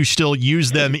do you still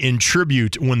use them in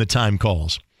tribute when the time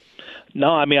calls?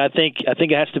 No, I think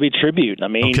it has to be tribute.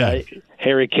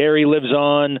 Harry Carey lives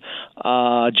on,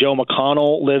 Joe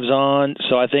McConnell lives on,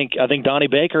 so I think Donnie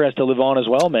Baker has to live on as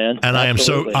well, man. And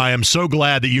Absolutely. I am so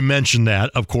glad that you mentioned that.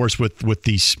 Of course, with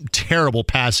the terrible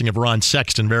passing of Ron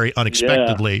Sexton very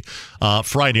unexpectedly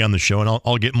Friday on the show, and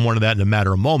I'll get more into that in a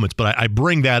matter of moments. But I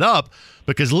bring that up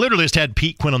because literally just had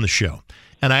Pete Quinn on the show,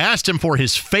 and I asked him for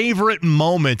his favorite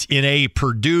moment in a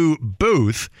Purdue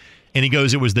booth. And he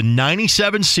goes, it was the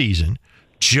 97 season,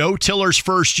 Joe Tiller's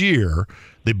first year.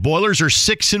 The Boilers are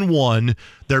 6-1.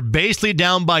 They're basically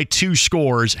down by 2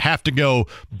 scores, have to go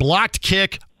blocked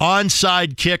kick,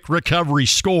 onside kick, recovery,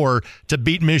 score to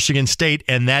beat Michigan State,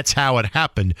 and that's how it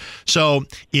happened. So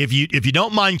if you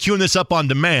don't mind queuing this up on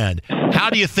demand, how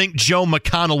do you think Joe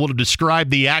McConnell would have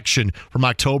described the action from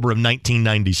October of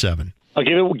 1997? I'll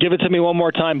give it to me one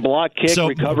more time. Block kick,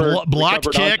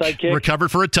 blocked kick, recovered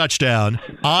for a touchdown.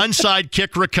 Onside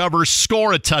kick, recover,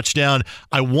 score a touchdown.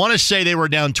 I want to say they were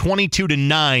down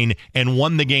 22-9 and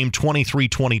won the game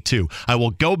 23-22. I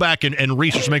will go back and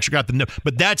research to make sure I got the –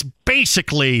 but that's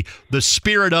basically the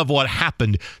spirit of what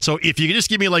happened. So if you could just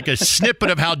give me like a snippet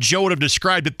of how Joe would have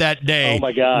described it that day. Oh,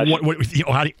 my gosh.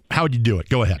 How would you do it?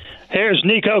 Go ahead. Here's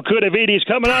Nico Kudavides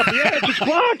coming off the edge. It's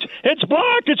blocked. It's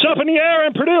blocked. It's up in the air,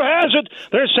 and Purdue has it.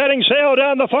 They're setting sail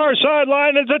down the far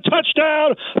sideline. It's a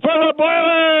touchdown for the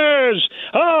Boilers.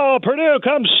 Oh, Purdue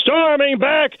comes storming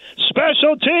back.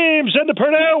 Special teams, and the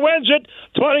Purdue wins it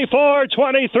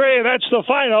 24-23. That's the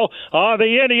final on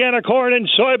the Indiana Corn and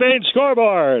Soybean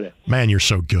scoreboard. Man, you're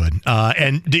so good.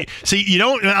 I'm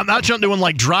not doing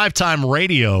like drive time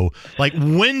radio. Like,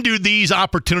 when do these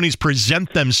opportunities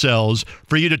present themselves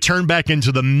for you to turn back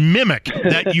into the mimic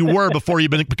that you were before you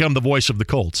become the voice of the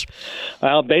Colts?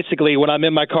 Well, basically, when I'm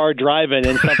in my car driving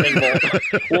and something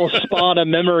will spawn a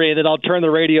memory, then I'll turn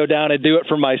the radio down and do it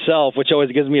for myself, which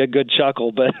always gives me a good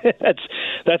chuckle. But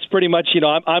that's pretty much,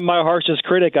 I'm my harshest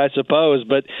critic, I suppose.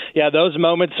 But yeah, those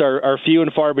moments are few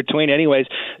and far between. Anyways,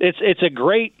 it's a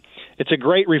great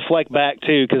reflect back,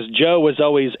 too, because Joe was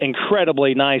always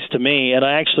incredibly nice to me, and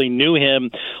I actually knew him.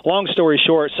 Long story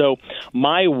short, so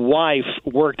my wife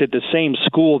worked at the same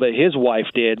school that his wife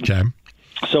did. Okay.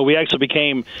 So we actually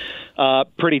became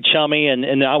pretty chummy,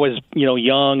 and I was,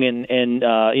 young and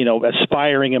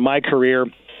aspiring in my career.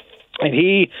 And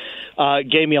he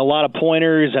gave me a lot of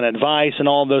pointers and advice and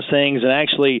all of those things. And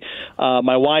actually,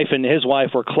 my wife and his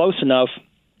wife were close enough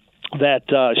that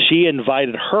she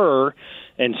invited her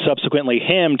and subsequently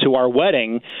him to our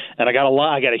wedding. And I got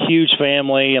a huge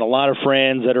family and a lot of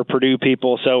friends that are Purdue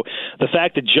people. So the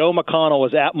fact that Joe McConnell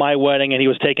was at my wedding and he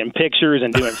was taking pictures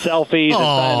and doing selfies and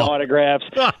signing autographs,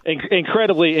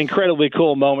 incredibly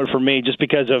cool moment for me, just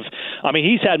because of,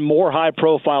 he's had more high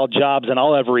profile jobs than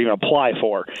I'll ever even apply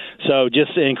for. So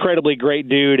just an incredibly great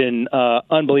dude and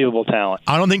unbelievable talent.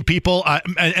 I don't think people,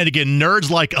 and again, nerds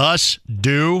like us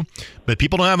do, but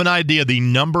people don't have an idea the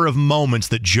number of moments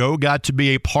that Joe got to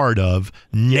be a part of,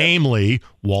 namely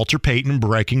Walter Payton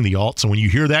breaking the alt. So when you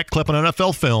hear that clip on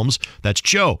NFL Films, that's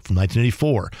Joe from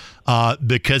 1984.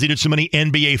 Because he did so many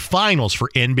NBA finals for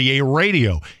NBA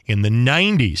radio in the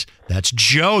 90s. That's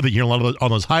Joe that you're on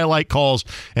those highlight calls.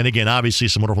 And again, obviously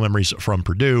some wonderful memories from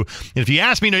Purdue. And if you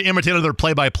ask me to imitate another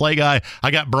play-by-play guy,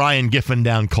 I got Brian Giffen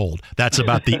down cold. That's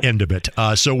about the end of it.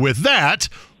 So with that,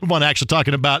 we want to actually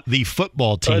talking about the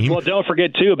football team. Well, don't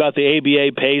forget, too, about the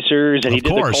ABA Pacers. And he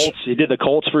did the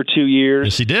Colts for 2 years.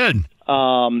 Yes, he did.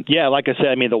 like I said,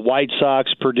 I mean, the White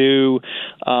Sox, Purdue,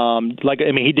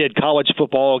 he did college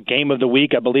football game of the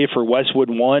week, I believe, for Westwood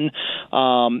One.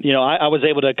 I was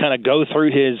able to kind of go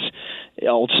through his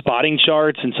old spotting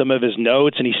charts and some of his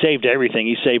notes, and he saved everything.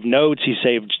 He saved notes, he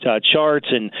saved charts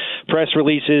and press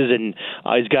releases, and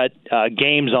he's got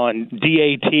games on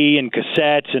DAT and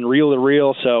cassettes and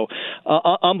reel-to-reel. So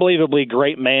unbelievably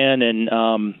great man,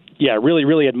 and really,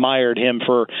 really admired him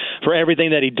for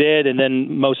everything that he did, and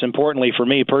then most importantly for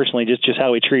me personally, just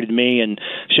how he treated me and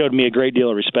showed me a great deal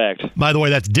of respect. By the way,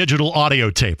 that's digital audio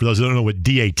tape. For those who don't know what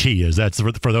DAT is, that's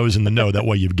for those in the know. That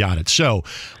way you've got it. So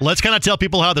let's kind of tell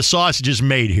people how the sausage is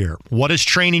made here. What is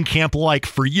training camp like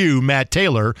for you, Matt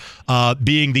Taylor,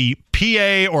 being the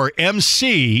PA or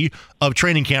MC of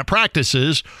training camp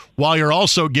practices, while you're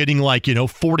also getting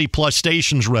 40-plus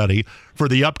stations ready for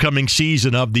the upcoming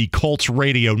season of the Colts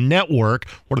Radio Network?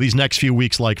 What are these next few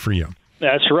weeks like for you?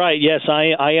 That's right. Yes,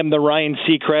 I am the Ryan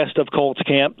Seacrest of Colts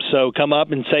Camp. So come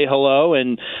up and say hello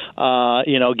and,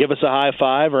 give us a high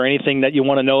five or anything that you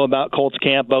want to know about Colts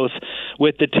Camp, both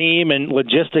with the team and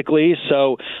logistically.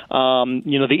 So,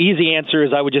 the easy answer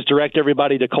is I would just direct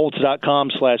everybody to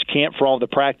Colts.com/camp for all the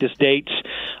practice dates.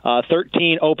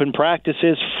 13 open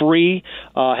practices, free.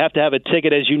 Have to have a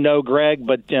ticket, as you know, Greg,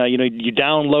 but, you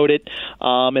download it,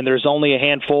 and there's only a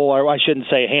handful, or I shouldn't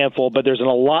say a handful, but there's an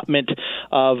allotment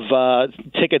of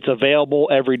tickets available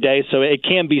every day, so it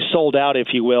can be sold out, if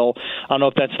you will. I don't know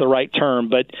if that's the right term,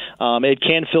 but it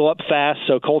can fill up fast.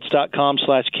 So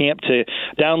Colts.com/camp to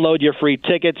download your free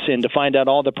tickets and to find out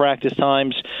all the practice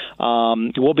times.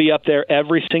 We'll be up there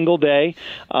every single day.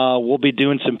 We'll be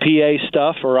doing some PA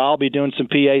stuff, or I'll be doing some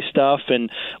PA stuff and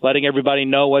letting everybody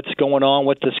know what's going on,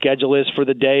 what the schedule is for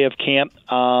the day of camp,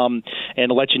 and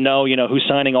to let you know, who's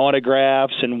signing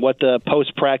autographs and what the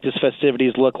post-practice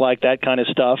festivities look like, that kind of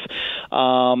stuff.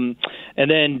 And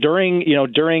then during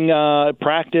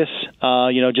practice,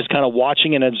 just kind of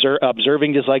watching and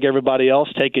observing just like everybody else,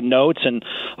 taking notes and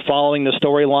following the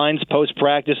storylines,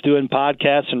 post-practice doing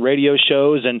podcasts and radio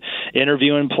shows and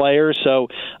interviewing players. So,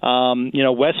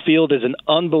 Westfield is an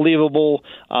unbelievable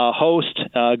host.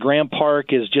 Graham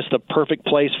Park is just the perfect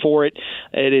place for it.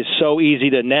 It is so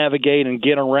easy to navigate and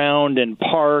get around and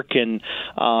park and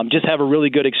just have a really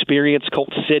good experience.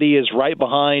 Colt City is right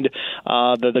behind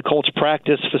the Colts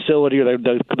practice facility, or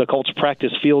the Colts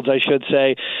practice fields, I should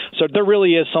say. So there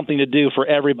really is something to do for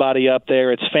everybody up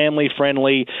there. It's family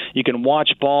friendly. You can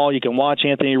watch ball. You can watch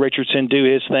Anthony Richardson do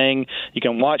his thing. You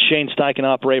can watch Shane Steichen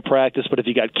operate practice. But if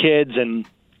you got kids and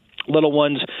little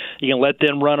ones, you can let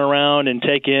them run around and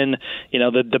take in,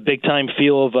 the big time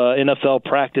feel of NFL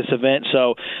practice event.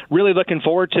 So really looking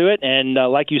forward to it. And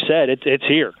like you said, it's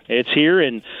here. It's here,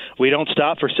 and we don't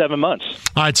stop for 7 months.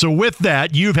 All right. So with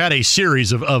that, you've had a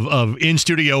series of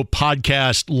in-studio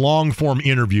podcast, long-form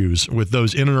interviews with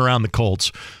those in and around the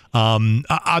Colts. I'm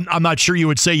not sure you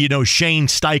would say you know Shane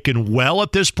Steichen well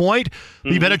at this point. Mm-hmm.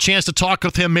 You've had a chance to talk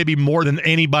with him maybe more than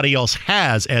anybody else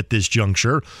has at this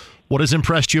juncture. What has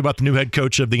impressed you about the new head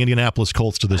coach of the Indianapolis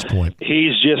Colts to this point?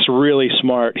 He's just really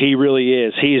smart. He really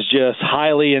is. He's just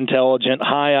highly intelligent,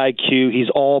 high IQ. He's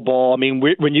all ball. I mean,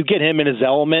 when you get him in his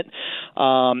element,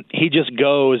 he just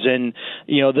goes and,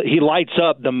 he lights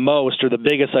up the most, or the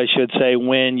biggest, I should say,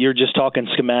 when you're just talking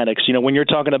schematics. When you're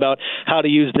talking about how to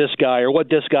use this guy or what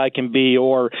this guy can be,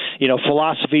 or,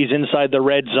 philosophies inside the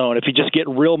red zone. If you just get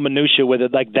real minutia with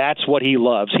it, that's what he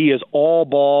loves. He is all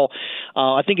ball.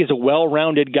 I think he's a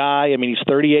well-rounded guy. I mean, he's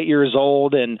 38 years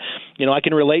old, and, I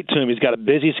can relate to him. He's got a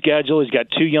busy schedule. He's got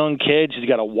 2 young kids. He's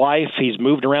got a wife. He's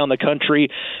moved around the country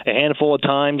a handful of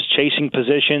times, chasing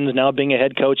positions, now being a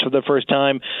head coach for the first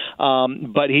time.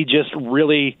 But he just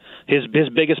really, his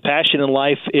biggest passion in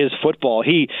life is football.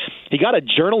 He got a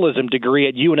journalism degree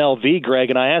at UNLV, Greg,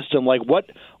 and I asked him, what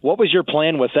was your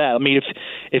plan with that? I mean,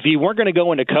 if you weren't going to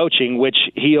go into coaching, which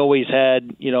he always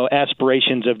had,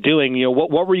 aspirations of doing,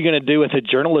 what were you going to do with a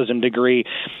journalism degree?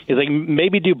 He's like,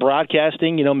 maybe do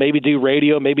broadcasting, maybe do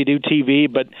radio, maybe do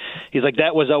TV. But he's like,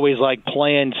 that was always like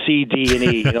plan C, D, and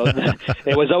E.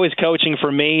 It was always coaching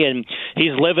for me, and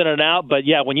he's living it out. But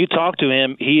yeah, when you talk to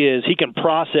him, he can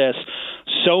process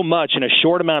so much in a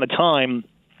short amount of time.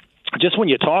 Just when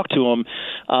you talk to him,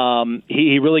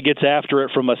 he really gets after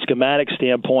it from a schematic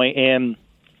standpoint. And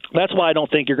That's why I don't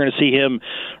think you're going to see him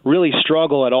really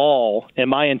struggle at all in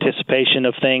my anticipation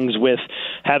of things with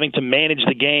having to manage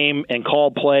the game and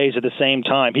call plays at the same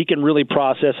time. He can really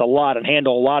process a lot and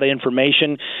handle a lot of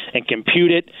information and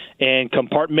compute it and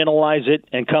compartmentalize it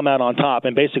and come out on top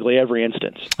in basically every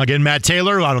instance. Again, Matt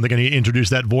Taylor, I don't think I need to introduce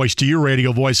that voice to you,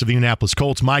 radio voice of the Indianapolis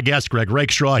Colts. My guest, Greg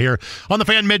Rakestraw, here on the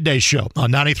Fan Midday Show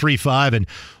on 93.5 and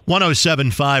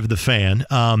 107.5 The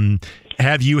Fan.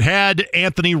 Have you had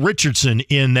Anthony Richardson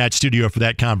in that studio for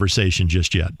that conversation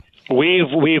just yet?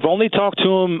 We've only talked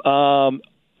to him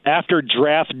after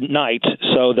draft night,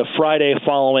 so the Friday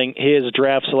following his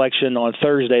draft selection on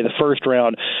Thursday, the first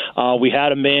round. We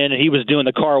had him in, and he was doing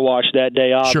the car wash that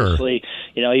day, obviously.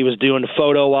 Sure. You know, he was doing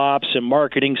photo ops and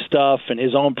marketing stuff and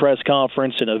his own press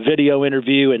conference and a video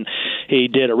interview, and he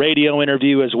did a radio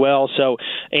interview as well. So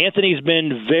Anthony's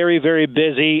been very, very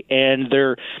busy, and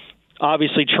they're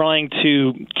obviously trying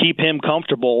to keep him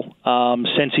comfortable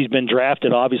since he's been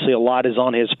drafted. Obviously, a lot is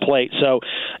on his plate. So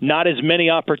not as many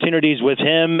opportunities with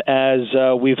him as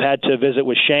we've had to visit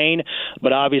with Shane.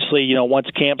 But obviously, you know, once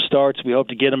camp starts, we hope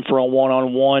to get him for a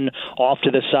one-on-one off to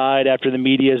the side after the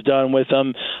media is done with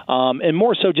him. And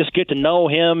more so just get to know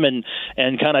him and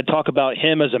kind of talk about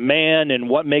him as a man and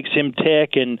what makes him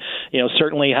tick and, you know,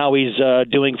 certainly how he's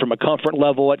doing from a comfort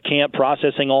level at camp,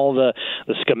 processing all the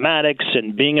schematics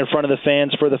and being in front of the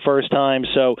fans for the first time.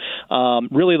 So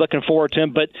really looking forward to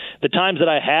him. But the times that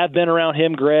I have been around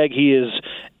him, Greg,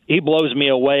 he blows me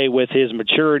away with his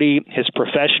maturity, his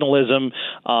professionalism,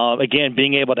 again,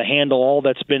 being able to handle all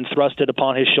that's been thrusted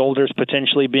upon his shoulders,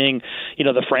 potentially being, you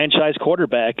know, the franchise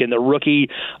quarterback and the rookie,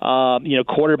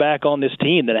 quarterback on this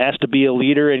team that has to be a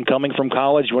leader and coming from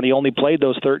college when he only played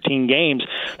those 13 games.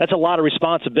 That's a lot of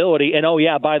responsibility. And, oh,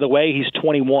 yeah, by the way, he's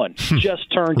 21,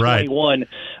 just turned 21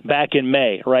 back in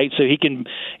May, right? So he can,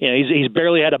 you know, he's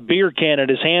barely had a beer can in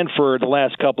his hand for the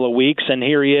last couple of weeks, and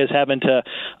here he is having to,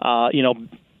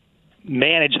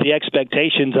 manage the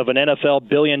expectations of an NFL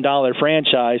billion-dollar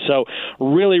franchise. So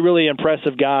really, really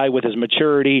impressive guy with his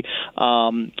maturity.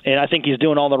 And I think he's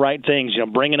doing all the right things, you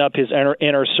know, bringing up his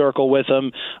inner circle with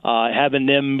him, having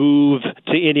them move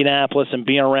to Indianapolis and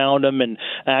be around him and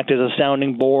act as a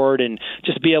sounding board and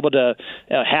just be able to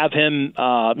have him,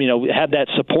 have that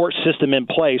support system in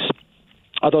place.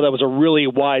 I thought that was a really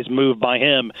wise move by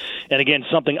him. And, again,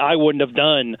 something I wouldn't have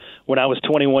done when I was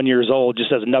 21 years old,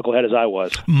 just as a knucklehead as I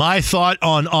was. My thought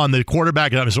on the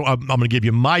quarterback, so I'm going to give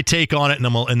you my take on it,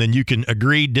 and then you can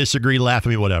agree, disagree, laugh at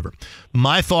me, whatever.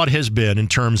 My thought has been, in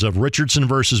terms of Richardson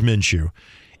versus Minshew,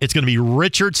 it's going to be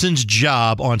Richardson's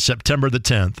job on September the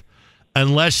 10th,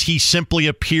 unless he simply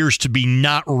appears to be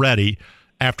not ready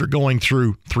after going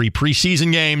through 3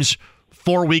 preseason games,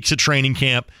 4 weeks of training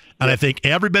camp. And I think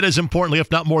every bit as importantly,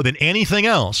 if not more than anything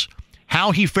else,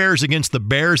 how he fares against the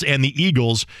Bears and the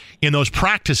Eagles in those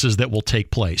practices that will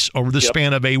take place over the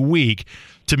span of a week.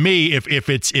 To me, if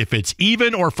it's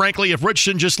even, or frankly, if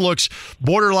Richardson just looks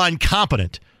borderline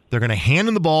competent, they're going to hand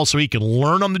him the ball so he can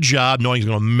learn on the job, knowing he's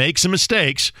going to make some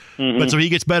mistakes, but so he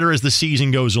gets better as the season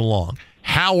goes along.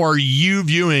 How are you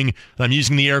viewing, I'm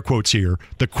using the air quotes here,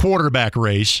 the quarterback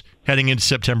race heading into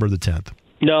September the 10th?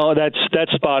 No, that's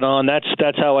spot on.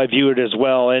 That's how I view it as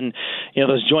well. And, you know,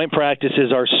 those joint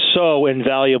practices are so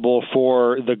invaluable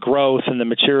for the growth and the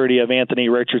maturity of Anthony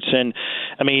Richardson.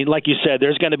 I mean, like you said,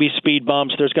 there's going to be speed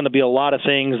bumps. There's going to be a lot of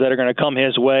things that are going to come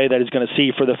his way that he's going to see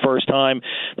for the first time,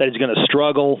 that he's going to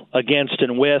struggle against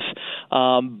and with.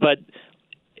 But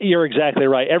you're exactly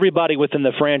right. Everybody within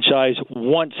the franchise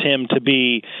wants him to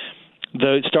be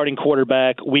the starting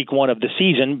quarterback week 1 of the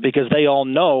season, because they all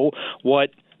know what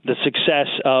the success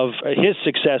of his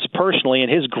success personally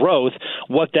and his growth,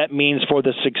 what that means for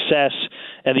the success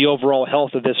and the overall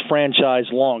health of this franchise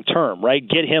long term, right?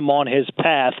 Get him on his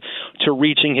path to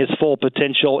reaching his full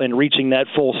potential and reaching that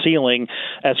full ceiling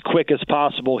as quick as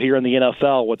possible here in the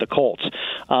NFL with the Colts.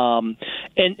 And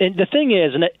the thing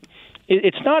is, and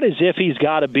it's not as if he's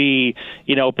got to be,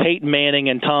 you know, Peyton Manning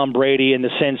and Tom Brady in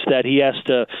the sense that he has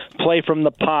to play from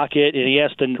the pocket and he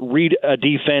has to read a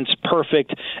defense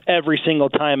perfect every single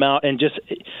time out and just,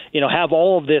 you know, have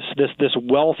all of this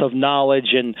wealth of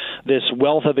knowledge and this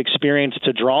wealth of experience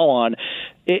to draw on.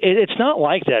 It's not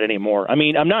like that anymore. I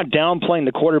mean, I'm not downplaying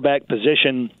the quarterback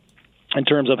position in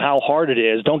terms of how hard it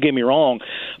is. Don't get me wrong.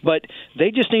 But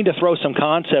they just need to throw some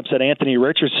concepts at Anthony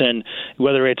Richardson,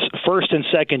 whether it's first and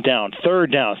second down,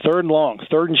 third and long,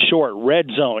 third and short, red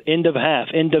zone, end of half,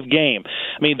 end of game.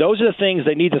 I mean, those are the things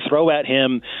they need to throw at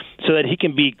him so that he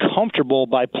can be comfortable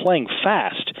by playing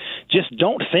fast. Just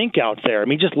don't think out there. I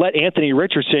mean, just let Anthony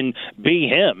Richardson be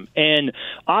him. And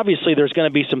obviously there's going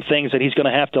to be some things that he's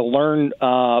going to have to learn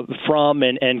from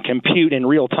and compute in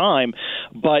real time.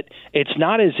 But it's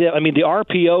not as if, I mean, the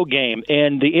RPO game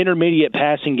and the intermediate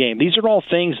passing game, these are all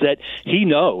things that he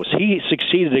knows. He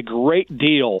succeeded a great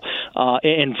deal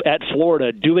at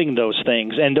Florida doing those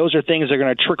things. And those are things that are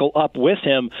going to trickle up with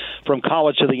him from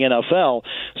college to the NFL.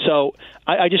 So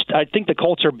I think the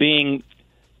Colts are being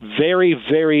very,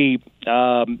 very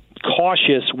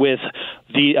cautious with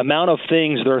the amount of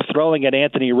things they're throwing at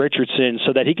Anthony Richardson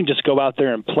so that he can just go out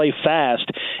there and play fast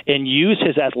and use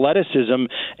his athleticism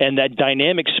and that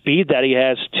dynamic speed that he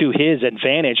has to his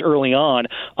advantage early on.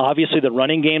 Obviously, the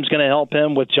running game is going to help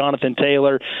him with Jonathan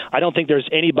Taylor. I don't think there's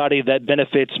anybody that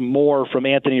benefits more from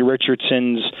Anthony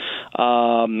Richardson's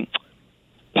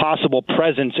possible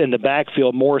presence in the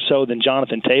backfield more so than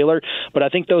Jonathan Taylor, but I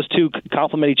think those two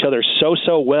complement each other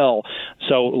so well.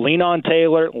 So lean on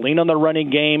Taylor, lean on the running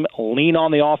game, lean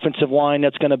on the offensive line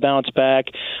that's going to bounce back.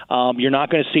 You're not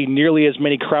going to see nearly as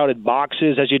many crowded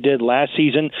boxes as you did last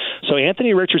season. So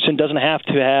Anthony Richardson doesn't have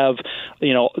to have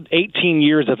 18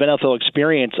 years of NFL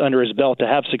experience under his belt to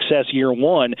have success year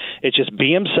one. It's just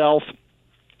be himself,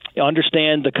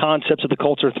 understand the concepts that the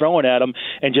Colts are throwing at him,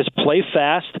 and just play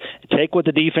fast, take what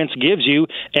the defense gives you,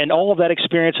 and all of that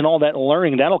experience and all that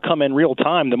learning, that'll come in real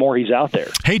time the more he's out there.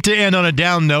 Hate to end on a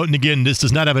down note, and again, this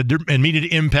does not have an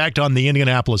immediate impact on the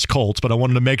Indianapolis Colts, but I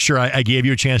wanted to make sure I gave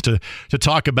you a chance to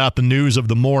talk about the news of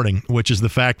the morning, which is the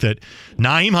fact that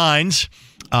Nyheim Hines,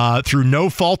 through no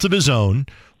fault of his own,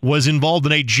 was involved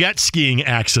in a jet skiing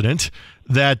accident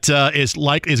that is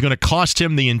going to cost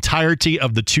him the entirety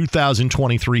of the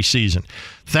 2023 season.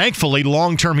 Thankfully,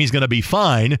 long-term, he's going to be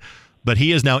fine, but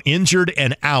he is now injured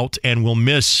and out and will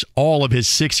miss all of his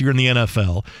 6th year in the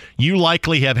NFL. You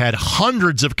likely have had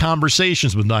hundreds of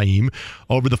conversations with Nyheim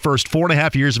over the first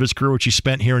 4.5 years of his career, which he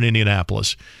spent here in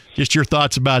Indianapolis. Just your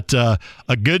thoughts about a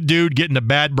good dude getting a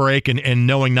bad break and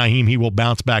knowing Nyheim, he will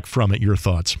bounce back from it. Your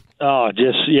thoughts? Oh,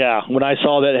 when I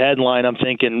saw that headline, I'm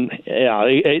thinking,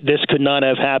 this could not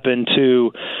have happened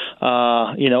to,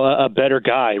 a better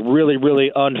guy. Really,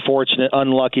 really unfortunate,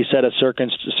 unlucky set of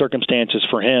circumstances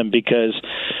for him because,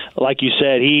 like you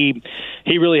said, he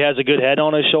really has a good head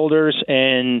on his shoulders.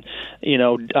 And,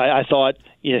 I thought,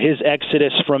 his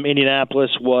exodus from Indianapolis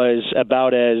was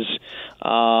about as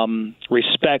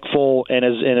respectful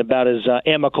and about as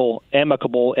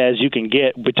amicable as you can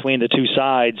get between the two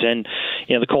sides. And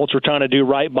the Colts were trying to do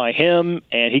right by him,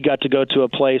 and he got to go to a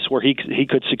place where he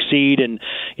could succeed and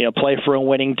play for a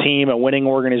winning team, a winning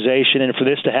organization. And for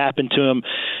this to happen to him,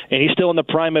 and he's still in the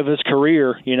prime of his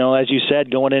career, as you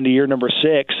said, going into year number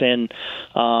 6, and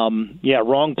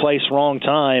wrong place, wrong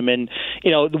time. And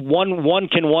one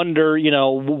can wonder,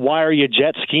 why are you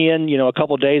jet skiing, a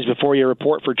couple of days before you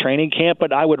report for training camp?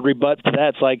 But I would rebut to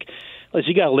that. It's like, listen,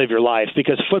 you got to live your life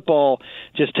because football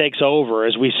just takes over,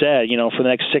 as we said, for the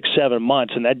next 6-7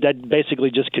 months, and that basically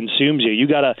just consumes you. You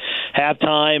got to have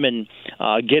time and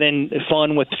get in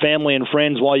fun with family and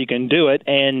friends while you can do it.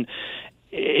 And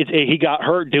he got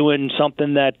hurt doing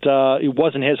something that it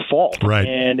wasn't his fault, right?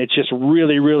 And it's just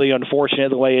really, really unfortunate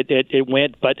the way it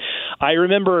went. But I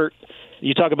remember.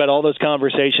 You talk about all those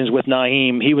conversations with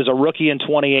Nyheim. He was a rookie in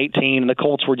 2018, and the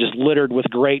Colts were just littered with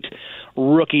great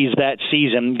rookies that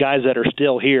season, guys that are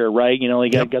still here, right? You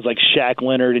got guys like Shaq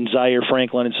Leonard and Zaire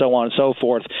Franklin and so on and so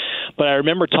forth. But I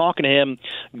remember talking to him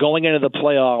going into the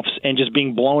playoffs and just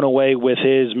being blown away with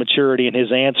his maturity and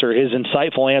his answer. His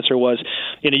insightful answer was,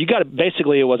 you got to,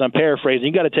 basically it was, I'm paraphrasing,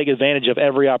 you got to take advantage of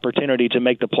every opportunity to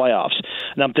make the playoffs.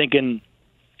 And I'm thinking,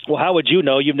 well, how would you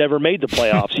know? You've never made the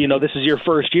playoffs. This is your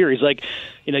first year. He's like,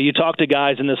 you talk to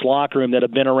guys in this locker room that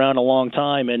have been around a long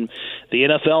time, and the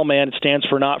NFL, man, it stands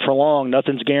for not for long.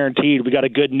 Nothing's guaranteed. We got a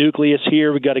good nucleus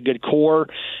here. We got a good core,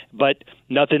 but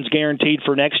nothing's guaranteed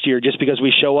for next year. Just because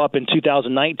we show up in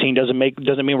 2019 doesn't mean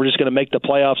we're just going to make the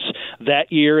playoffs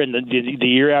that year and the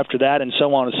year after that, and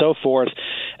so on and so forth.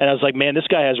 And I was like, man, this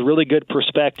guy has really good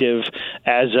perspective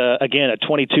as a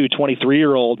 22,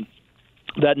 23-year-old.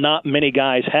 That not many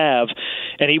guys have,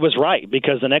 and he was right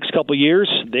because the next couple of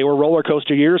years they were roller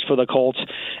coaster years for the Colts,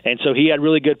 and so he had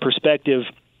really good perspective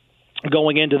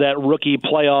going into that rookie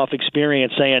playoff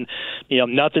experience saying,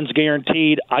 nothing's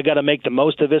guaranteed. I got to make the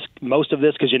most of this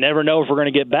because you never know if we're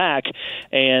going to get back.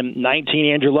 And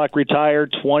 19, Andrew Luck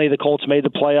retired. 20, the Colts made the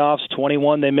playoffs.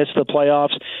 21, they missed the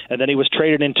playoffs. And then he was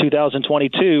traded in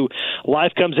 2022.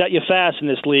 Life comes at you fast in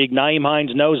this league. Nyheim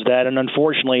Hines knows that, and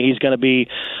unfortunately he's going to be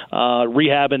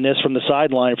rehabbing this from the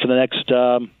sideline for the next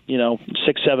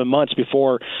 6-7 months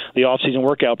before the offseason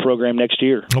workout program next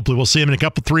year. Hopefully we'll see him in a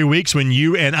couple 3 weeks when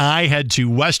you and I head to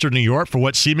Western New York for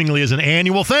what seemingly is an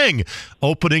annual thing,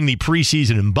 opening the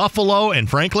preseason in Buffalo. And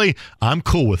frankly, I'm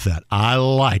cool with that. I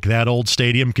like that old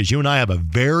stadium because you and I have a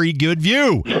very good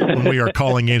view when we are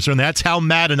calling games. And that's how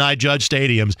Matt and I judge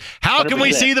stadiums. How 100%. Can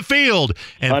we see the field?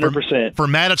 And 100%. For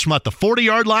Matt, it's from about the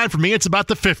 40-yard line. For me, it's about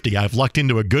the 50. I've lucked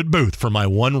into a good booth for my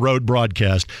one road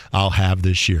broadcast I'll have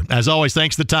this year. As always,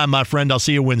 thanks for the time, my friend. I'll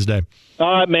see you Wednesday.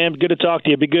 All right, man. Good to talk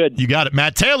to you. Be good. You got it.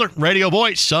 Matt Taylor, radio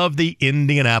voice of the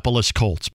Indianapolis Colts.